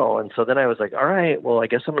hell? And so then I was like, all right, well, I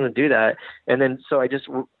guess I'm going to do that. And then, so I just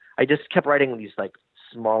kept writing these like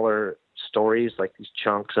smaller stories, like these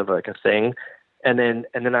chunks of like a thing. And then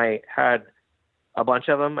I had a bunch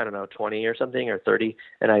of them, I don't know, 20 or something or 30.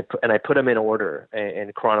 And I put them in order, in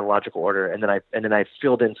chronological order. And then I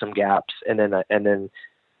filled in some gaps. And then I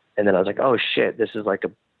was like, oh shit, this is like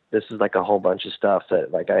a whole bunch of stuff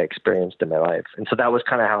that like I experienced in my life. And so that was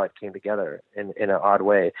kind of how it came together in an odd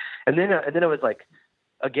way. And then it was like,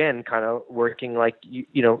 again, kind of working like,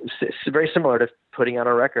 you know, very similar to putting out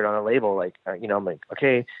a record on a label. Like, you know, I'm like,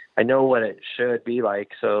 okay, I know what it should be like.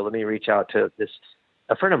 So let me reach out to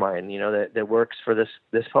a friend of mine, you know, that works for this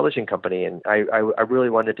publishing company. And I really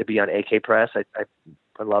wanted to be on AK Press. I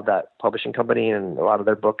love that publishing company and a lot of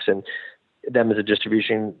their books, and them as a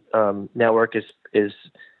distribution network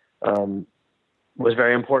was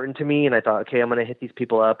very important to me. And I thought, okay, I'm going to hit these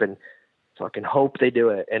people up and fucking hope they do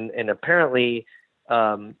it. And apparently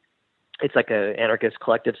it's like a anarchist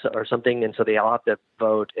collective or something. And so they all have to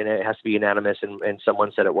vote, and it has to be unanimous. And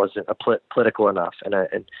someone said it wasn't political enough. And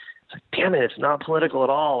it's like, damn it, it's not political at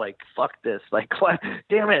all. Like, fuck this. Like, what?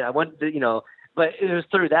 Damn it. I want to, you know, but it was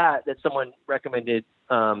through that someone recommended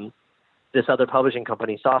this other publishing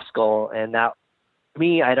company, Soft Skull. And that,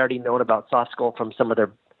 me, I'd already known about Soft Skull from some of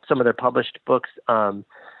their published books, Bomb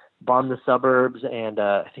the Suburbs, and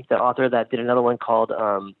I think the author that did another one called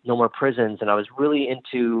No More Prisons. And I was really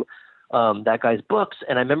into that guy's books,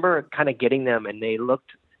 and I remember kind of getting them, and they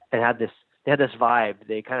looked and had this vibe.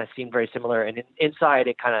 They kind of seemed very similar, and inside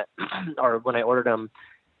it kind of, or when I ordered them,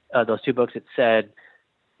 those 2 books, it said,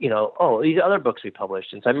 you know, oh, these other books we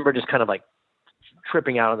published. And so I remember just kind of like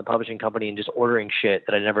tripping out on the publishing company and just ordering shit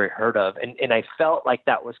that I never heard of. And I felt like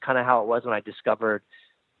that was kind of how it was when I discovered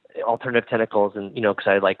Alternative Tentacles, and, you know, cause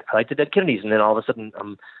I like the Dead Kennedys. And then all of a sudden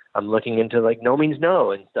I'm looking into like No Means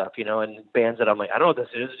No and stuff, you know, and bands that I'm like, I don't know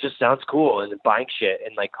what this is. It just sounds cool, and buying shit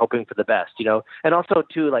and like hoping for the best, you know, and also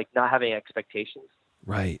too, like not having expectations.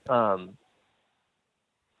 Right.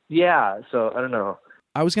 Yeah. So I don't know.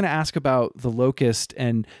 I was going to ask about the Locust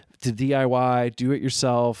and the DIY, do it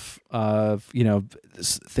yourself, you know,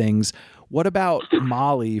 things. What about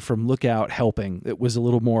Molly from Lookout helping? It was a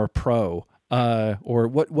little more pro, or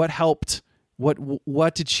what helped?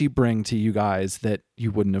 What did she bring to you guys that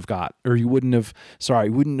you wouldn't have got, or you wouldn't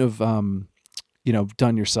have, you know,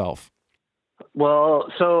 done yourself?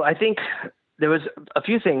 Well, so I think there was a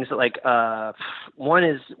few things. Like one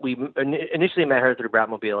is we initially met her through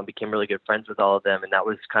Bratmobile and became really good friends with all of them, and that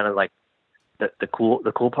was kind of like the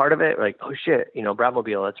cool part of it. Like, oh shit, you know,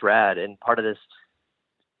 Bratmobile, that's rad. And part of this,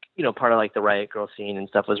 you know, part of like the Riot Grrrl scene and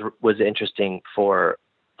stuff was interesting for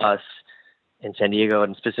us in San Diego,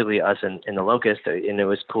 and specifically us in the Locust. And it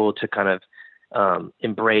was cool to kind of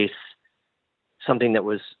embrace something that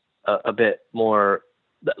was a bit more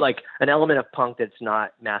like an element of punk that's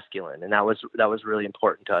not masculine. And that was really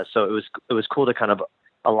important to us. So it was cool to kind of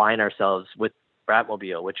align ourselves with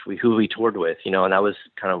Bratmobile, who we toured with, you know, and that was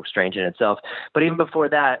kind of strange in itself. But even before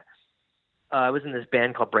that, I was in this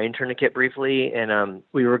band called Brain Tourniquet briefly, and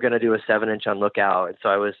we were going to do a 7-inch on Lookout. And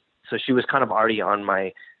so she was kind of already on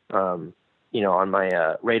my on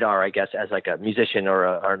my radar, I guess, as like a musician or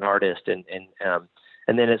an artist. And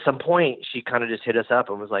then at some point she kind of just hit us up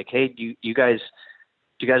and was like, hey, do you guys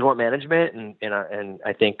want management? And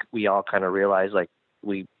I think we all kind of realized like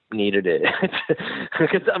we needed it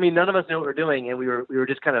because I mean, none of us knew what we were doing. And we were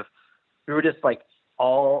just like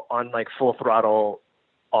all on like full throttle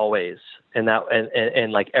always. And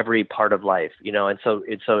like every part of life, and so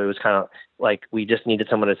it was kind of like, we just needed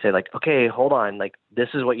someone to say like, okay, hold on, like this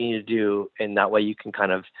is what you need to do. And that way you can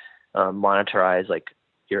kind of monitorize like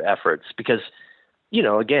your efforts, because,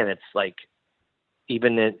 again, it's like,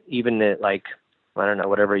 even at like, I don't know,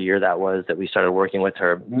 whatever year that was that we started working with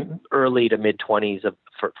her, early to mid 20s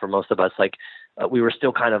for most of us, like we were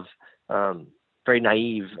still kind of very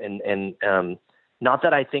naive and not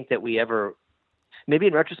that I think that we ever, maybe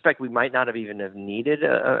in retrospect, we might not have even have needed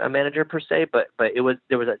a manager per se, but there was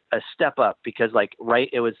a step up because like,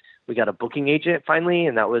 we got a booking agent finally.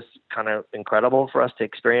 And that was kind of incredible for us to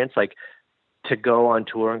experience, like to go on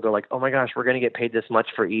tour and go like, oh my gosh, we're going to get paid this much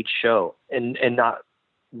for each show and not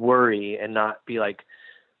worry and not be like,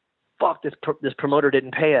 fuck, this promoter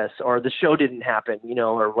didn't pay us or the show didn't happen,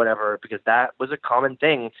 or whatever, because that was a common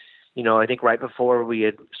thing. I think right before we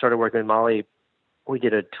had started working with Molly, we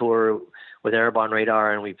did a tour with Erebon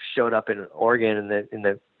Radar and we showed up in Oregon and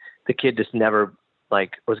the kid just never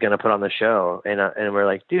like was going to put on the show. And we're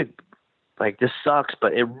like, dude, like this sucks,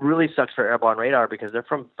 but it really sucks for Erebon Radar because they're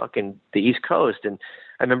from fucking the East Coast. And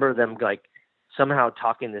I remember them like somehow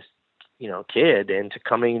talking this, kid into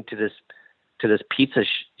coming to this pizza,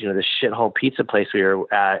 this shithole pizza place we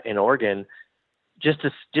were at in Oregon, just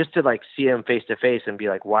to like see him face to face and be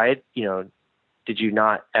like, why, did you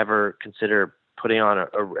not ever consider putting on a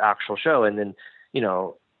actual show? And then,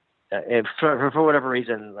 and for whatever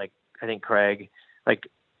reason, like I think Craig like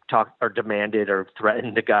talked or demanded or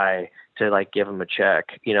threatened the guy to like give him a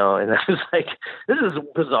check, and that was like, this is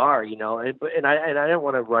bizarre, and I didn't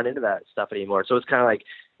want to run into that stuff anymore. So it's kind of like,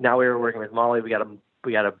 now we were working with Molly, we got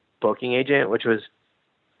a booking agent, which was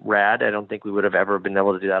rad. I don't think we would have ever been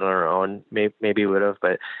able to do that on our own. Maybe we would have,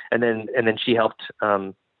 but, and then she helped,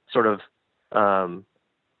 sort of,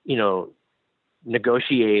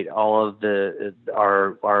 negotiate all of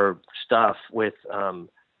our stuff with,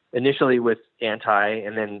 initially with Anti,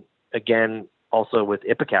 and then again, also with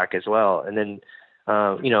Ipecac as well. And then,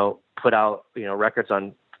 put out, records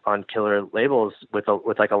on killer labels with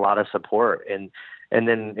like a lot of support. And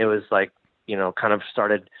then it was like, kind of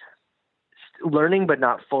started learning, but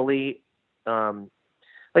not fully,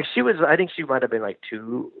 like I think she might've been like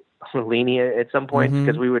too lenient at some point,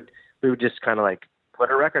 because we would just kind of like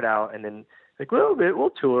put a record out and then like, well, we'll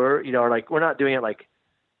tour, or like, we're not doing it like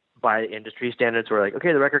by industry standards. We're like,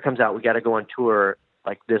 okay, the record comes out, we got to go on tour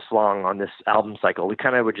like this long on this album cycle. We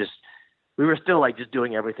kind of we were still like just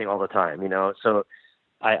doing everything all the time, So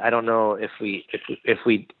I don't know if we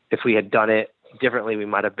had done it differently, we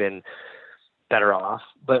might've been better off,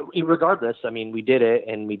 but regardless, I mean, we did it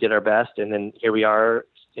and we did our best. And then here we are,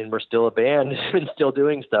 and we're still a band and still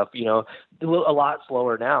doing stuff, a lot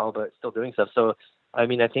slower now, but still doing stuff. So, I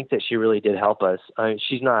mean, I think that she really did help us.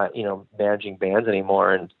 She's not, managing bands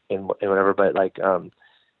anymore and whatever, but like,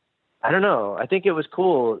 I don't know. I think it was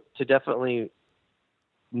cool to definitely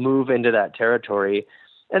move into that territory.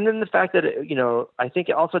 And then the fact that, I think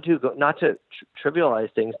also too, not to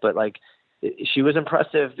trivialize things, but like, she was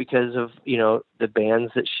impressive because of, the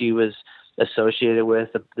bands that she was associated with,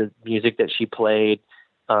 the music that she played,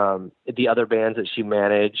 the other bands that she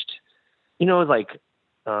managed, like,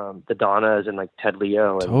 the Donnas and like Ted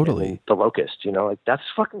Leo and, totally. And the Locust, like that's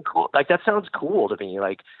fucking cool. Like that sounds cool to me.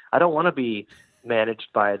 Like I don't want to be managed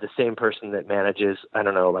by the same person that manages, I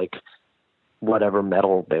don't know, like whatever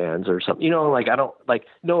metal bands or something, like I don't like,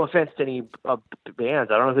 no offense to any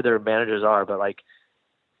bands. I don't know who their managers are, but like,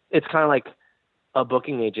 it's kind of like a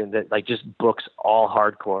booking agent that like just books all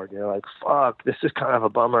hardcore, like, fuck, this is kind of a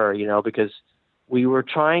bummer, because we were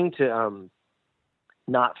trying to,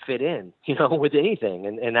 not fit in, with anything.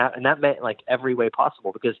 And that meant like every way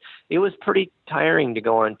possible, because it was pretty tiring to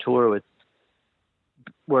go on tour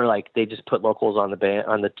where like they just put locals on the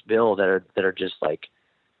bill that are just like,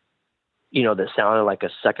 that sounded like a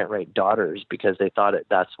second-rate Daughters because they thought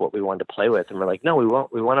that's what we wanted to play with. And we're like, no, we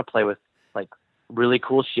want to play with like really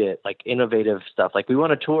cool shit, like innovative stuff. Like we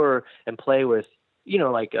want to tour and play with,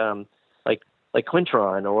 like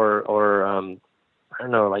Quintron or I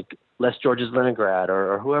don't know, like Les George's Leningrad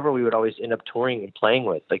or whoever we would always end up touring and playing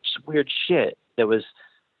with, like just weird shit that was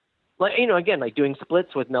like, again, like doing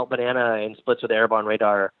splits with Melt Banana and splits with Erebon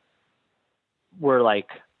Radar were like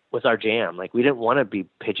was our jam. Like we didn't want to be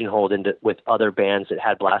pigeonholed into with other bands that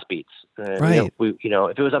had blast beats. Right. We,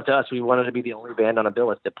 if it was up to us, we wanted to be the only band on a bill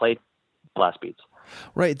list that played blast beats.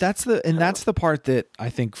 Right. That's the part that I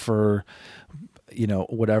think for,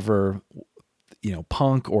 whatever,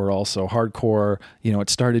 punk or also hardcore, it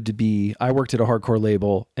started to be, I worked at a hardcore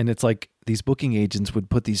label, and it's like these booking agents would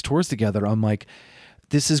put these tours together. I'm like,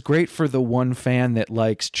 this is great for the one fan that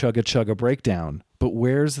likes Chugga Chugga Breakdown, but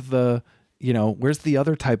where's the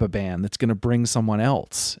other type of band that's going to bring someone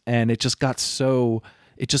else? And it just got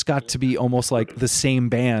to be almost like the same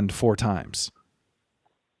band 4 times.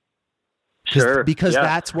 Sure. Because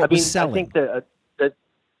that's what was selling. I think that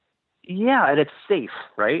and it's safe,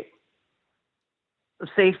 right?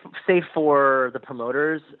 Safe for the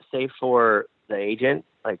promoters, safe for the agent.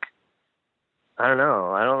 Like, I don't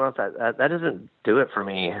know if that doesn't do it for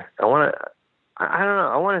me. I don't know.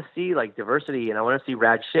 I want to see like diversity, and I want to see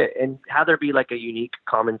rad shit, and have there be like a unique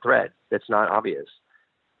common thread that's not obvious.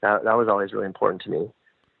 That was always really important to me.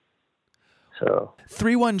 So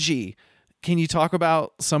 31G, can you talk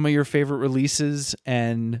about some of your favorite releases?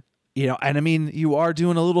 And I mean, you are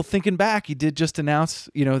doing a little thinking back. You did just announce,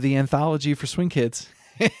 the anthology for Swing Kids.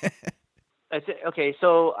 Okay,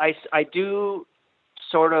 so I do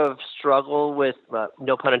sort of struggle with,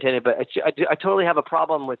 no pun intended, but I totally have a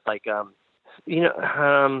problem with like, I mean,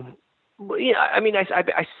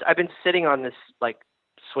 I've been sitting on this like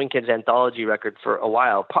Swing Kids anthology record for a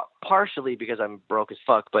while, partially because I'm broke as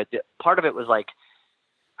fuck, but part of it was like,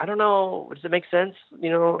 I don't know, does it make sense? I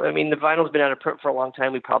mean, the vinyl's been out of print for a long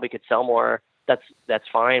time. We probably could sell more. That's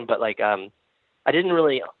fine. But like, I didn't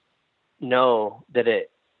really know that it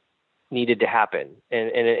needed to happen.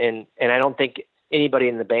 And I don't think anybody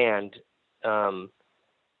in the band,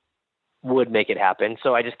 would make it happen.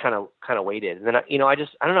 So I just kind of waited. And then, I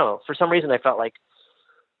don't know, for some reason I felt like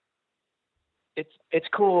it's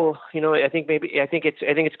cool. I think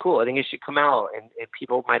it's cool. I think it should come out, and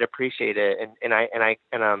people might appreciate it. I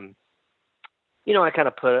kind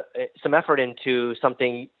of put some effort into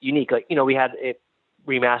something unique. Like, we had it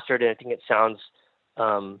remastered, and I think it sounds,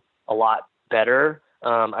 a lot better.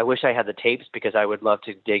 I wish I had the tapes, because I would love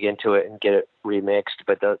to dig into it and get it remixed,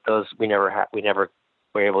 but those we never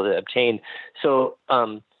were able to obtain. So,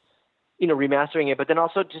 remastering it, but then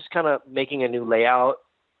also just kind of making a new layout,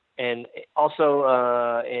 and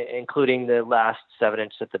also including the last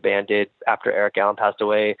 7-inch that the band did after Eric Allen passed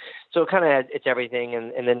away. So it's everything,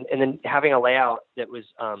 and then having a layout that was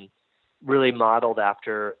really modeled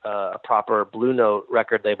after a proper Blue Note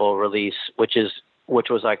record label release, which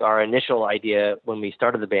was like our initial idea when we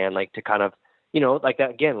started the band, like to kind of, like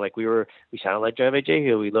that again, like we sounded like Johnny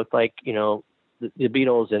Jehu. We looked like, the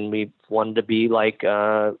Beatles, and we wanted to be like,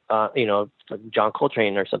 John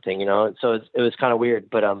Coltrane or something, so it was kind of weird,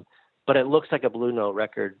 but it looks like a Blue Note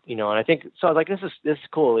record, and I think, so I was like, this is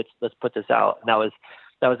cool. Let's put this out. And that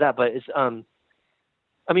was that. But it's,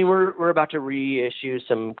 I mean, we're about to reissue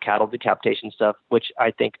some cattle decapitation stuff, which I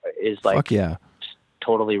think is like, fuck yeah,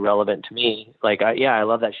 totally relevant to me. Like, I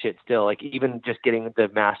love that shit still. Like, even just getting the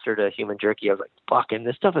master to Human Jerky, I was like, fucking,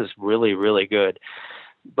 this stuff is really, really good.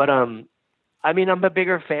 But, I mean, I'm a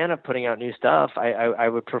bigger fan of putting out new stuff. I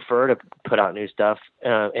would prefer to put out new stuff,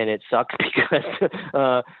 and it sucks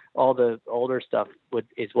because all the older stuff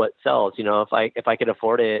is what sells. If I could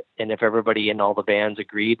afford it, and if everybody in all the bands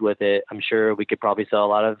agreed with it, I'm sure we could probably sell a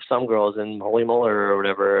lot of Some Girls and Holy Molar or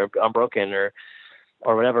whatever, Unbroken or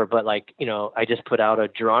whatever. But like, I just put out a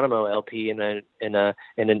Geronimo LP and an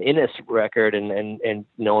Innis record, and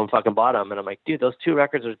no one fucking bought them. And I'm like, dude, those 2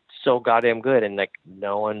 records are so goddamn good, and like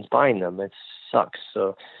no one's buying them. It sucks.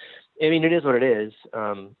 So, I mean, it is what it is.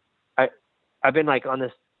 I've been like on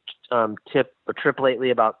this trip lately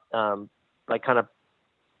about like kind of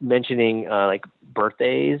mentioning like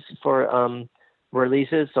birthdays for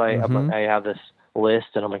releases. So I have this list,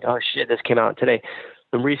 and I'm like, oh shit, this came out today.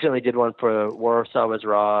 I recently did one for Warsaw Was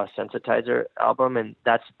Raw Sensitizer album, and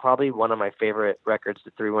that's probably one of my favorite records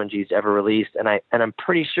that 31G's ever released. And I'm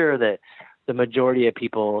pretty sure that the majority of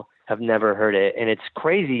people have never heard it. And it's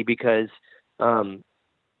crazy because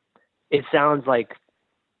it sounds like,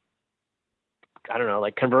 I don't know,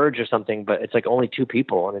 like Converge or something, but it's like only 2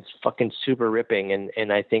 people, and it's fucking super ripping.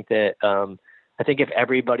 And I think that I think if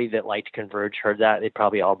everybody that liked Converge heard that, they'd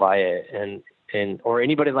probably all buy it. Or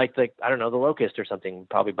anybody like I don't know, the Locust or something would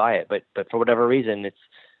probably buy it, but for whatever reason it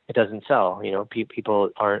doesn't sell. People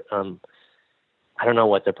aren't. I don't know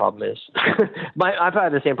what the problem is. I've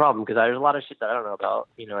had the same problem, because there's a lot of shit that I don't know about.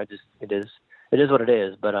 It is what it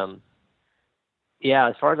is. But yeah,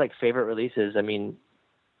 as far as like favorite releases, I mean,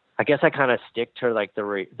 I guess I kind of stick to like the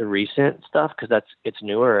recent stuff, because it's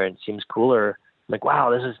newer and seems cooler. like,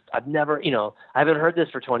 wow, I've never, I haven't heard this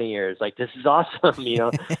for 20 years. Like, this is awesome,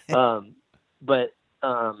 But,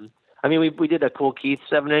 I mean, we did a Cool Keith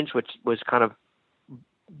 7-inch, which was kind of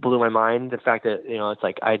blew my mind. The fact that, it's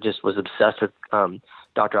like, I just was obsessed with,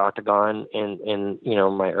 Dr. Octagon in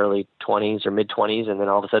my early 20s or mid 20s. And then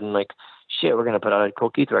all of a sudden, like, shit, we're going to put out a Cool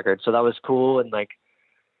Keith record. So that was cool. And like,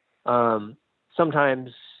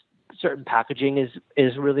 sometimes certain packaging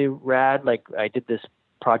is really rad. Like, I did this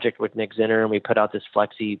project with Nick Zinner and we put out this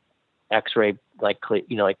flexi X-ray, like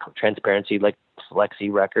transparency, like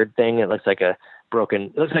flexi record thing. It looks like an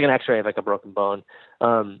X-ray of like a broken bone.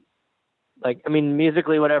 Like, I mean,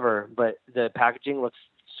 musically, whatever, but the packaging looks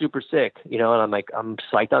super sick, and I'm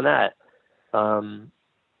psyched on that.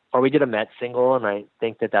 Or we did a Met single, and I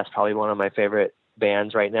think that's probably one of my favorite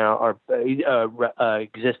bands right now, or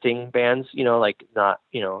existing bands, like not,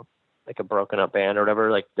 like a broken up band or whatever.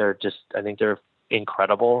 Like, I think they're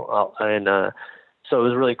incredible. And so it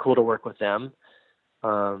was really cool to work with them.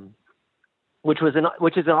 Which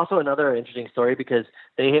is also another interesting story, because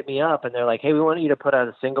they hit me up and they're like, hey, we want you to put out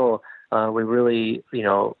a single. We really,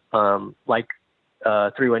 like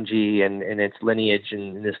 31G and its lineage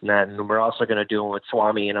and this and that. And we're also going to do one with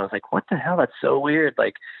Swami. And I was like, what the hell? That's so weird.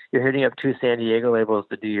 Like, you're hitting up 2 San Diego labels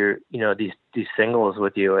to do your, these singles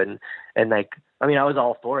with you. And like, I mean, I was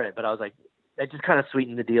all for it, but I was like, that just kind of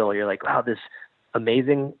sweetened the deal. You're like, wow, this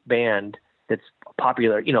amazing band that's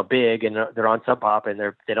popular, big, and they're on Sub Pop and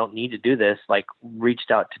they don't need to do this, like,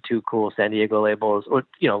 reached out to 2 cool San Diego labels, or,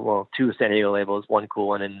 2 San Diego labels, 1 cool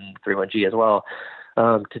one and 31G as well,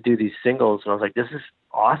 to do these singles. And I was like, this is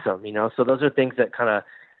awesome. So those are things that kind of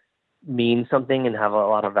mean something and have a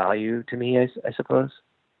lot of value to me, I suppose.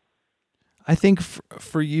 I think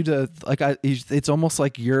for you to it's almost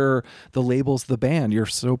like the label's the band. You're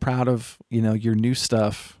so proud of, your new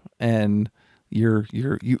stuff, and you're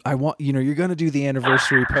going to do the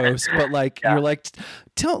anniversary post, but like, yeah. You're like,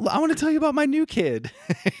 I want to tell you about my new kid.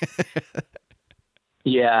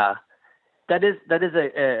 Yeah, that is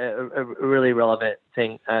a really relevant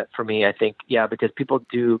thing for me, I think. Yeah, because people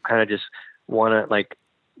do kind of just want to like,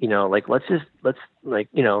 let's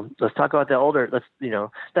talk about the older,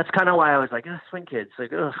 that's kind of why I was like, Swing Kids,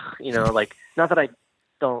 like, ugh, like, not that I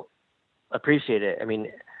don't appreciate it. I mean,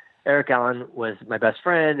 Eric Allen was my best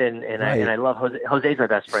friend, and right. I love Jose's my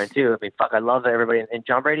best friend too. I mean, fuck, I love everybody, and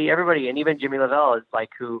John Brady, everybody, and even Jimmy Lavelle is like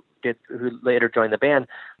who later joined the band.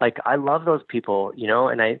 Like, I love those people,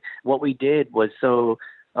 and what we did was so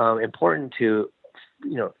important to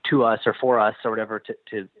us or for us or whatever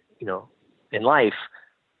to in life,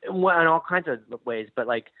 in all kinds of ways.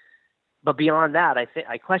 But beyond that,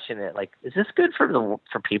 I question it. Like, is this good for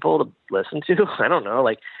people to listen to? I don't know.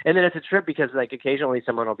 Like, and then it's a trip because like occasionally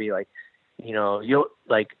someone will be like, you'll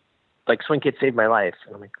like Swing Kids saved my life.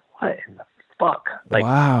 And I'm like, what in the fuck? Like,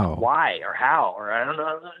 wow. Why or how? Or I don't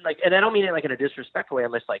know. Like, and I don't mean it like in a disrespectful way.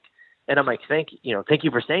 I'm just like, and I'm like, thank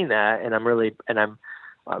you for saying that. And I'm really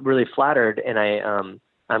flattered. And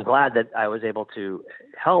I'm glad that I was able to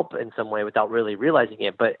help in some way without really realizing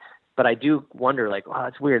it. But I do wonder, like, wow,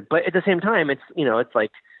 it's weird. But at the same time, it's, it's like,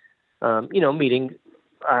 meeting,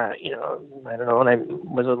 I don't know, when I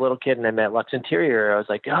was a little kid and I met Lux Interior, I was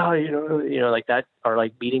like, oh, like that, or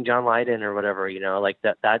like meeting John Lydon or whatever, like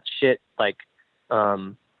that shit, like,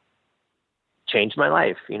 changed my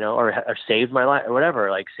life, or saved my life or whatever,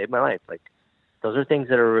 like saved my life. Like, those are things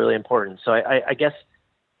that are really important. So I guess,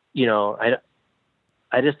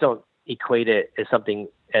 I just don't equate it as something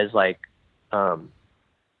as like,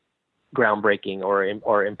 groundbreaking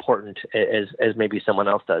or important as maybe someone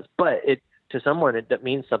else does, but to someone that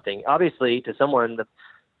means something. Obviously, to someone, the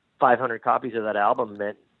 500 copies of that album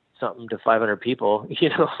meant something to 500 people.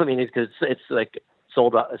 I mean, it's because it's like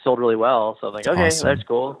sold really well. So I'm like, okay, awesome. That's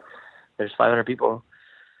cool. There's 500 people.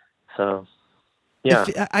 So yeah,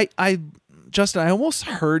 Justin, I almost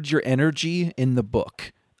heard your energy in the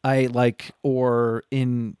book. Or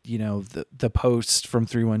in, the post from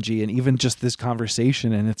 31G and even just this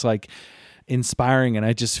conversation, and it's like inspiring. And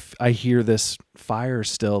I hear this fire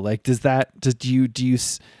still. Like, do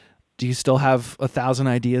you still have 1,000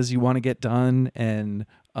 ideas you want to get done and,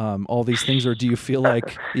 all these things, or do you feel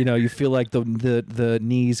like, you feel like the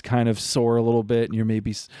knees kind of sore a little bit and you're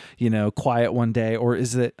maybe, quiet one day, or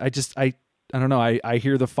is it, I don't know. I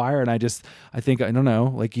hear the fire and I think, I don't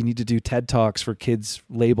know, like you need to do TED Talks for kids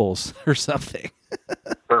labels or something.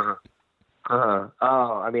 Oh,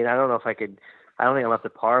 I mean, I don't know if I could, I don't think I'm up to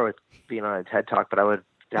par with being on a TED Talk, but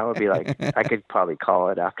that would be like, I could probably call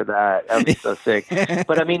it after that. That would be so sick.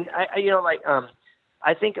 But I mean,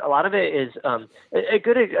 I think a lot of it is, a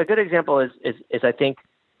good example is I think,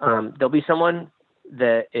 there'll be someone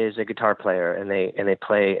that is a guitar player and they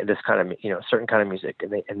play this kind of, certain kind of music,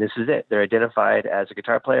 and this is it. They're identified as a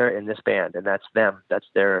guitar player in this band, and that's them. That's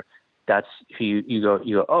who you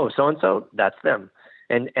go, oh, so and so, that's them.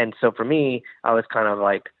 And so for me, I was kind of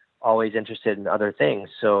like always interested in other things.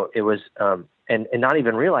 So it was and not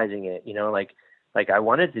even realizing it, like I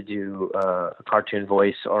wanted to do a cartoon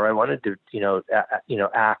voice, or I wanted to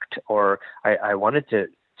act, or I wanted to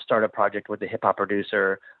start a project with a hip hop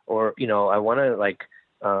producer, or I want to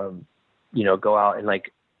go out and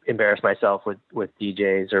like embarrass myself with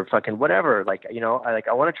DJs or fucking whatever. Like I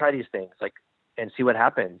want to try these things and see what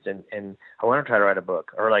happens, and I want to try to write a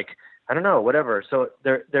book, or like I don't know, whatever. So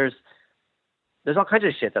there's all kinds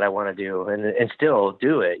of shit that I want to do and still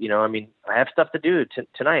do it. I mean, I have stuff to do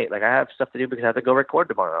tonight. Like I have stuff to do because I have to go record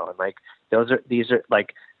tomorrow. And like, these are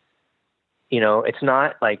like, it's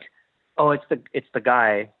not like, oh, it's the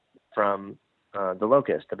guy from The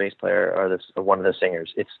Locust, the bass player, or one of the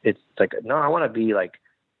singers. It's like, no, I want to be like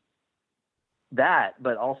that,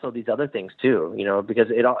 but also these other things too, because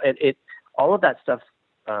all of that stuff,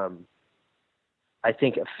 I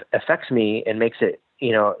think affects me and makes it,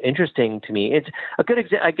 interesting to me. It's a good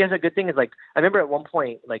I guess a good thing is like, I remember at one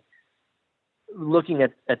point, like looking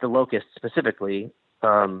at The Locust specifically,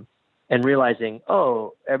 and realizing,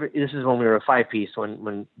 this is when we were a 5-piece,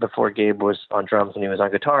 when before Gabe was on drums and he was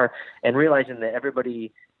on guitar, and realizing that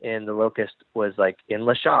everybody in The Locust was like in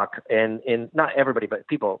Le Shock, and in not everybody, but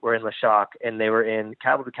people were in Le Shock, and they were in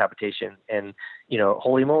Cattle Decapitation, and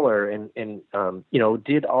Holy Molar, and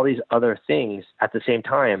did all these other things at the same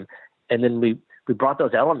time. And then we brought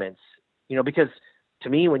those elements, because to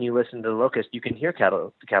me, when you listen to The Locust, you can hear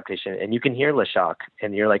Cattle Decapitation and you can hear Le Shock,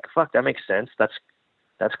 and you're like, fuck, that makes sense. That's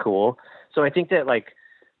cool. So I think that like,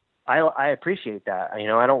 I appreciate that. I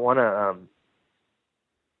don't want to,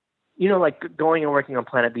 like going and working on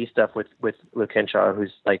Planet B stuff with Luke Henshaw,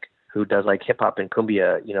 who does like hip hop and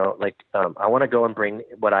cumbia, I want to go and bring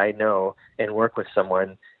what I know and work with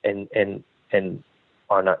someone and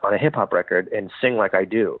on a hip hop record and sing like I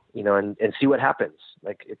do, and see what happens.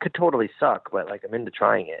 Like it could totally suck, but like I'm into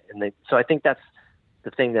trying it. And so I think that's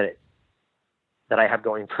the thing that I have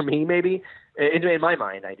going for me, maybe in my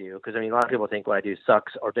mind I do. Cause I mean, a lot of people think what I do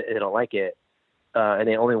sucks or they don't like it. And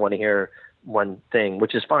they only want to hear one thing,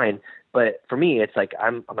 which is fine. But for me, it's like,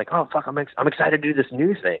 I'm like, oh fuck, I'm excited to do this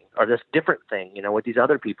new thing or this different thing, with these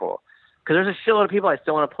other people. Cause there's a shitload of people I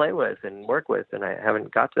still want to play with and work with. And I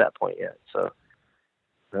haven't got to that point yet. So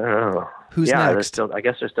I don't know. Who's next? I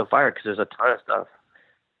guess they're still fired because there's a ton of stuff.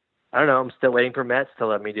 I don't know. I'm still waiting for Mets to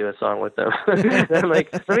let me do a song with them. I'm like,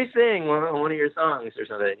 let me sing one of your songs or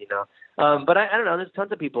something, But I don't know. There's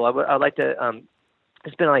tons of people. I'd like to.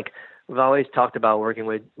 It's been like we've always talked about working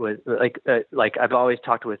with like I've always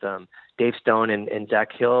talked with Dave Stone and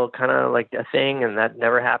Zach Hill, kind of like a thing, and that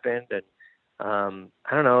never happened. And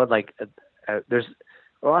I don't know. Like there's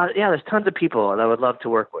tons of people that I would love to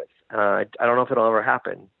work with. I don't know if it'll ever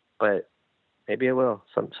happen, but maybe it will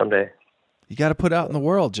someday. You got to put out in the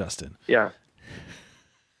world, Justin. Yeah.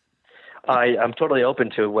 I'm totally open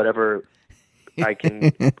to whatever I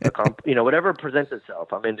can accomplish, whatever presents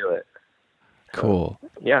itself. I'm into it. Cool.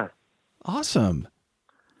 Yeah. Awesome.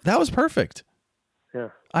 That was perfect. Yeah.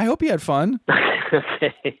 I hope you had fun.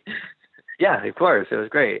 Okay. Yeah, of course. It was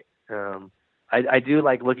great. I do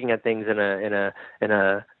like looking at things in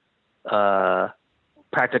a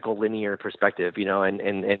practical linear perspective,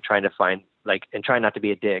 and trying to find and try not to be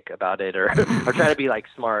a dick about it or try to be like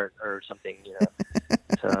smart or something,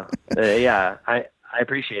 So yeah, I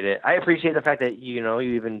appreciate it. I appreciate the fact that, you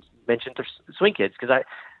even mentioned the Swing Kids. Cause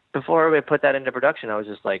before we put that into production, I was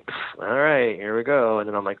just like, all right, here we go. And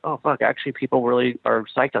then I'm like, oh fuck, actually people really are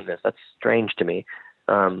psyched on this. That's strange to me.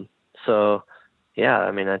 So yeah,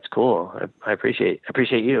 I mean, that's cool. I appreciate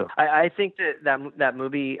you. I think that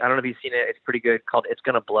movie, I don't know if you've seen it. It's pretty good, called It's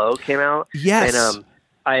Gonna Blow, came out. Yes. And,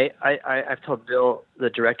 I've told Bill,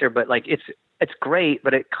 the director, but like, it's great,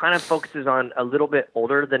 but it kind of focuses on a little bit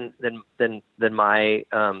older than my,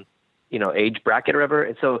 age bracket or whatever.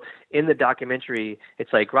 And so in the documentary,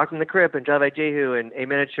 it's like Rockin' the Crip and Jive Like Jehu and A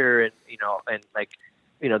Miniature and,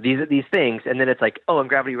 these things. And then it's like, oh, and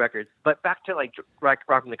Gravity Records, but back to like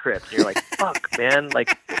Rockin' the Crip. And you're like, fuck, man,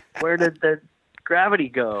 like where did the gravity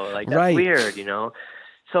go? Like, that's right. Weird,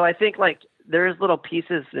 So I think like there's little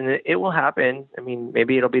pieces and it will happen. I mean,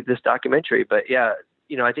 maybe it'll be this documentary, but yeah,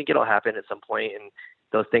 I think it'll happen at some point and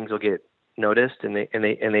those things will get noticed and they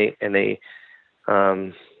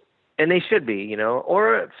should be,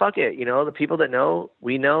 or fuck it, the people that know,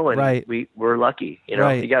 we know, and right. we're lucky,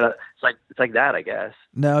 Right. You gotta, it's like that, I guess.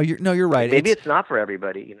 No, you're right. Maybe it's not for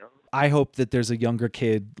everybody, I hope that there's a younger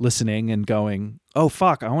kid listening and going, oh,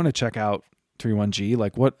 fuck, I want to check out 31G.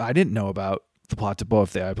 Like, what? I didn't know about the plot to blow up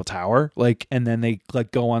the Eiffel Tower. Like, and then they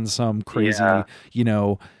like go on some crazy,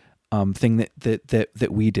 thing that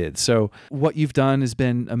we did. So what you've done has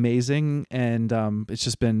been amazing, and it's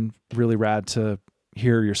just been really rad to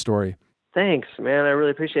hear your story. Thanks, man. I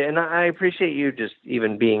really appreciate it. And I appreciate you just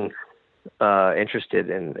even being interested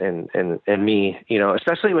in me,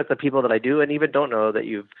 especially with the people that I do and even don't know that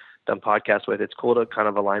you've done podcasts with. It's cool to kind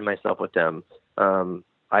of align myself with them.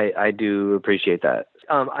 I do appreciate that.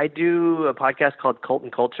 I do a podcast called Cult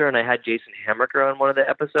and Culture, and I had Jason Hammerker on one of the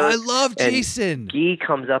episodes. I love Jason. Guy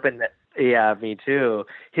comes up in yeah, me too.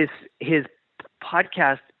 His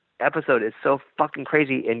podcast episode is so fucking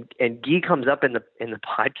crazy, and Guy comes up in the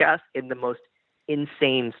podcast in the most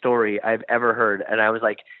insane story I've ever heard, and I was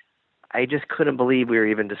like, I just couldn't believe we were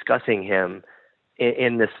even discussing him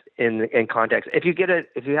in context. If you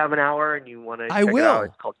have an hour and you want to check it out,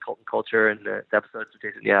 it's called Cult and Culture, and the episodes of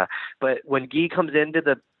Jason. Yeah, but when Guy comes into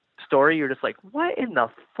the story, you're just like, what in the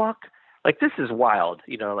fuck? Like, this is wild,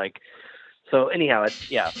 So anyhow, it's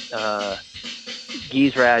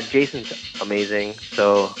Guy's rad. Jason's amazing.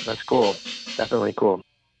 So that's cool. Definitely cool.